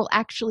cortisol will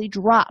actually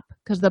drop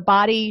because the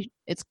body,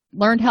 it's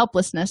learned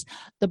helplessness.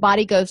 The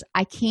body goes,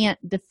 I can't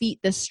defeat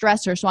this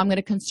stressor, so I'm going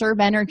to conserve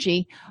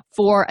energy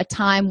for a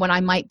time when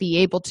I might be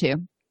able to.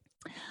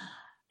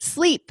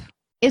 Sleep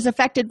is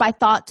affected by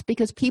thoughts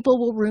because people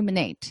will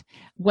ruminate,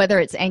 whether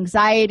it's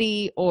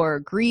anxiety or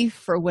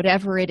grief or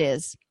whatever it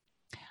is.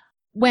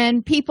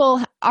 When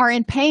people are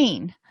in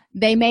pain,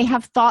 they may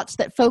have thoughts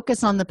that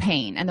focus on the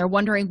pain and they're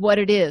wondering what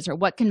it is or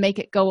what can make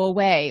it go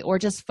away, or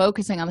just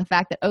focusing on the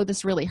fact that, oh,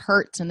 this really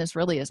hurts and this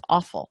really is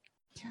awful.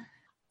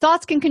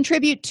 Thoughts can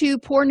contribute to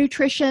poor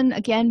nutrition,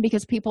 again,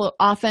 because people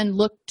often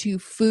look to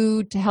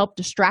food to help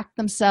distract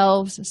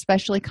themselves,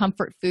 especially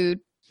comfort food.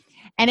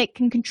 And it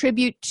can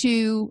contribute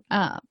to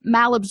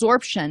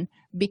malabsorption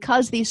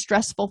because these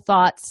stressful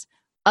thoughts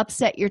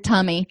upset your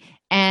tummy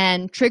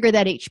and trigger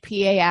that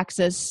HPA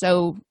axis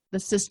so the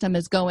system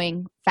is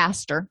going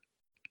faster.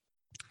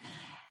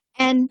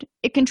 And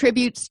it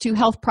contributes to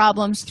health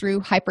problems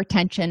through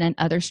hypertension and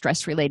other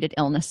stress-related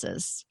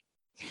illnesses.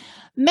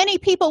 Many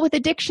people with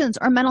addictions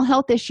or mental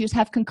health issues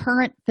have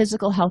concurrent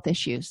physical health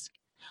issues.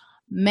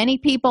 Many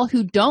people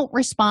who don't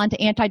respond to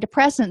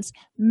antidepressants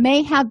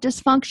may have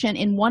dysfunction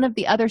in one of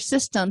the other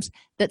systems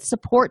that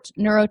supports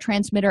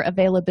neurotransmitter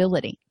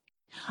availability.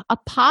 A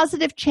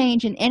positive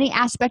change in any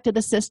aspect of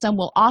the system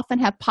will often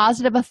have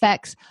positive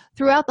effects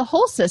throughout the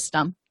whole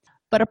system,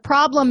 but a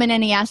problem in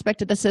any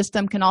aspect of the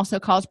system can also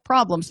cause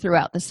problems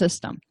throughout the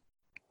system.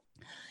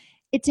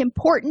 It's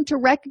important to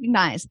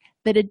recognize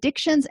that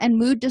addictions and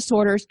mood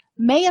disorders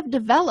may have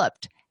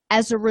developed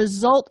as a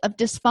result of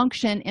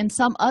dysfunction in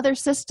some other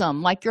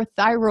system, like your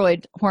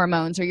thyroid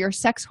hormones or your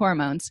sex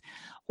hormones,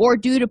 or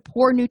due to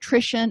poor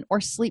nutrition or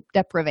sleep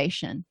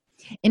deprivation.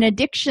 In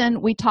addiction,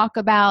 we talk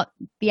about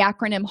the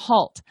acronym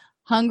HALT,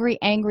 hungry,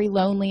 angry,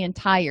 lonely, and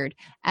tired,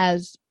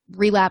 as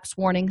relapse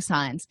warning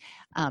signs.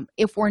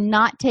 If we're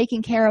not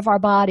taking care of our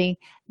body,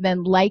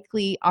 then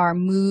likely our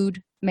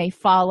mood may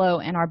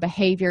follow and our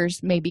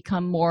behaviors may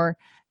become more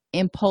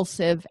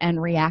impulsive and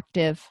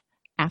reactive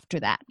after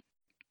that.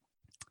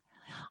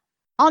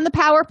 On the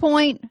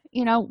PowerPoint,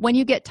 when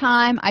you get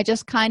time, I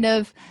just kind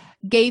of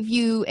gave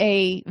you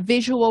a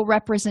visual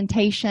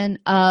representation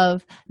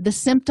of the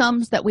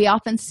symptoms that we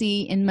often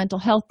see in mental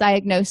health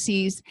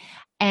diagnoses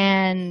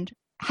and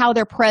how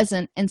they're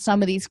present in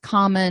some of these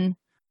common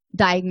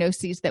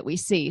diagnoses that we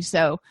see.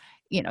 So,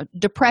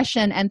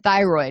 depression and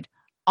thyroid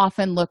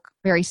often look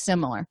very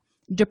similar.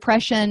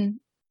 Depression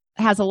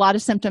has a lot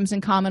of symptoms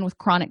in common with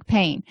chronic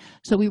pain.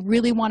 So we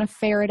really want to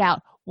ferret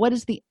out what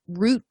is the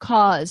root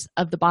cause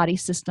of the body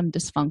system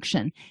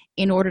dysfunction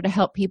in order to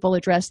help people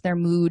address their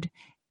mood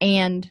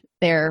and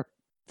their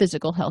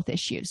physical health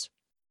issues.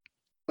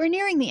 We're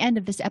nearing the end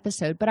of this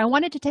episode, but I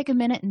wanted to take a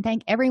minute and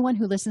thank everyone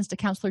who listens to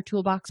Counselor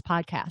Toolbox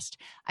podcast.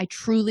 I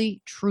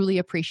truly, truly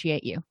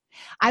appreciate you.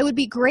 I would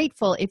be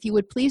grateful if you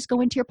would please go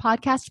into your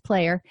podcast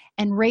player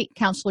and rate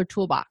Counselor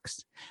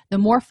Toolbox. The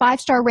more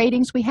 5-star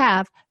ratings we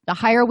have, the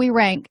higher we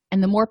rank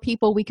and the more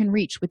people we can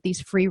reach with these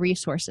free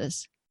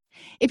resources.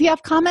 If you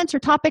have comments or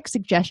topic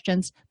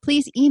suggestions,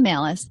 please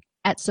email us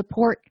at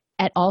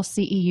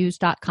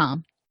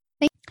support@allceus.com.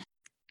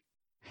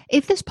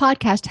 If this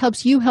podcast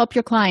helps you help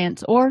your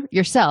clients or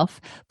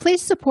yourself,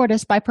 please support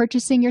us by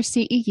purchasing your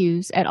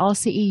CEUs at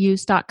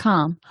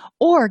allceus.com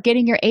or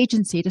getting your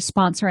agency to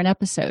sponsor an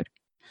episode.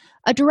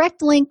 A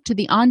direct link to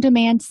the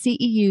on-demand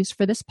CEUs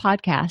for this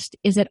podcast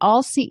is at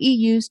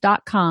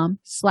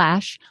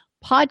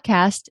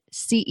allceus.com/podcast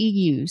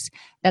CEUs.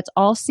 That's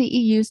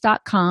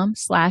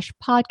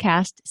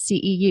allceus.com/podcast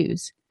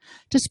CEUs.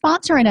 To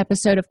sponsor an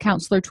episode of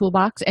Counselor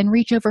Toolbox and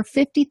reach over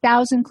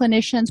 50,000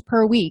 clinicians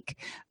per week,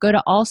 go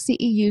to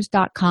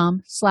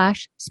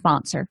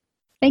allceus.com/sponsor.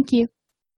 Thank you.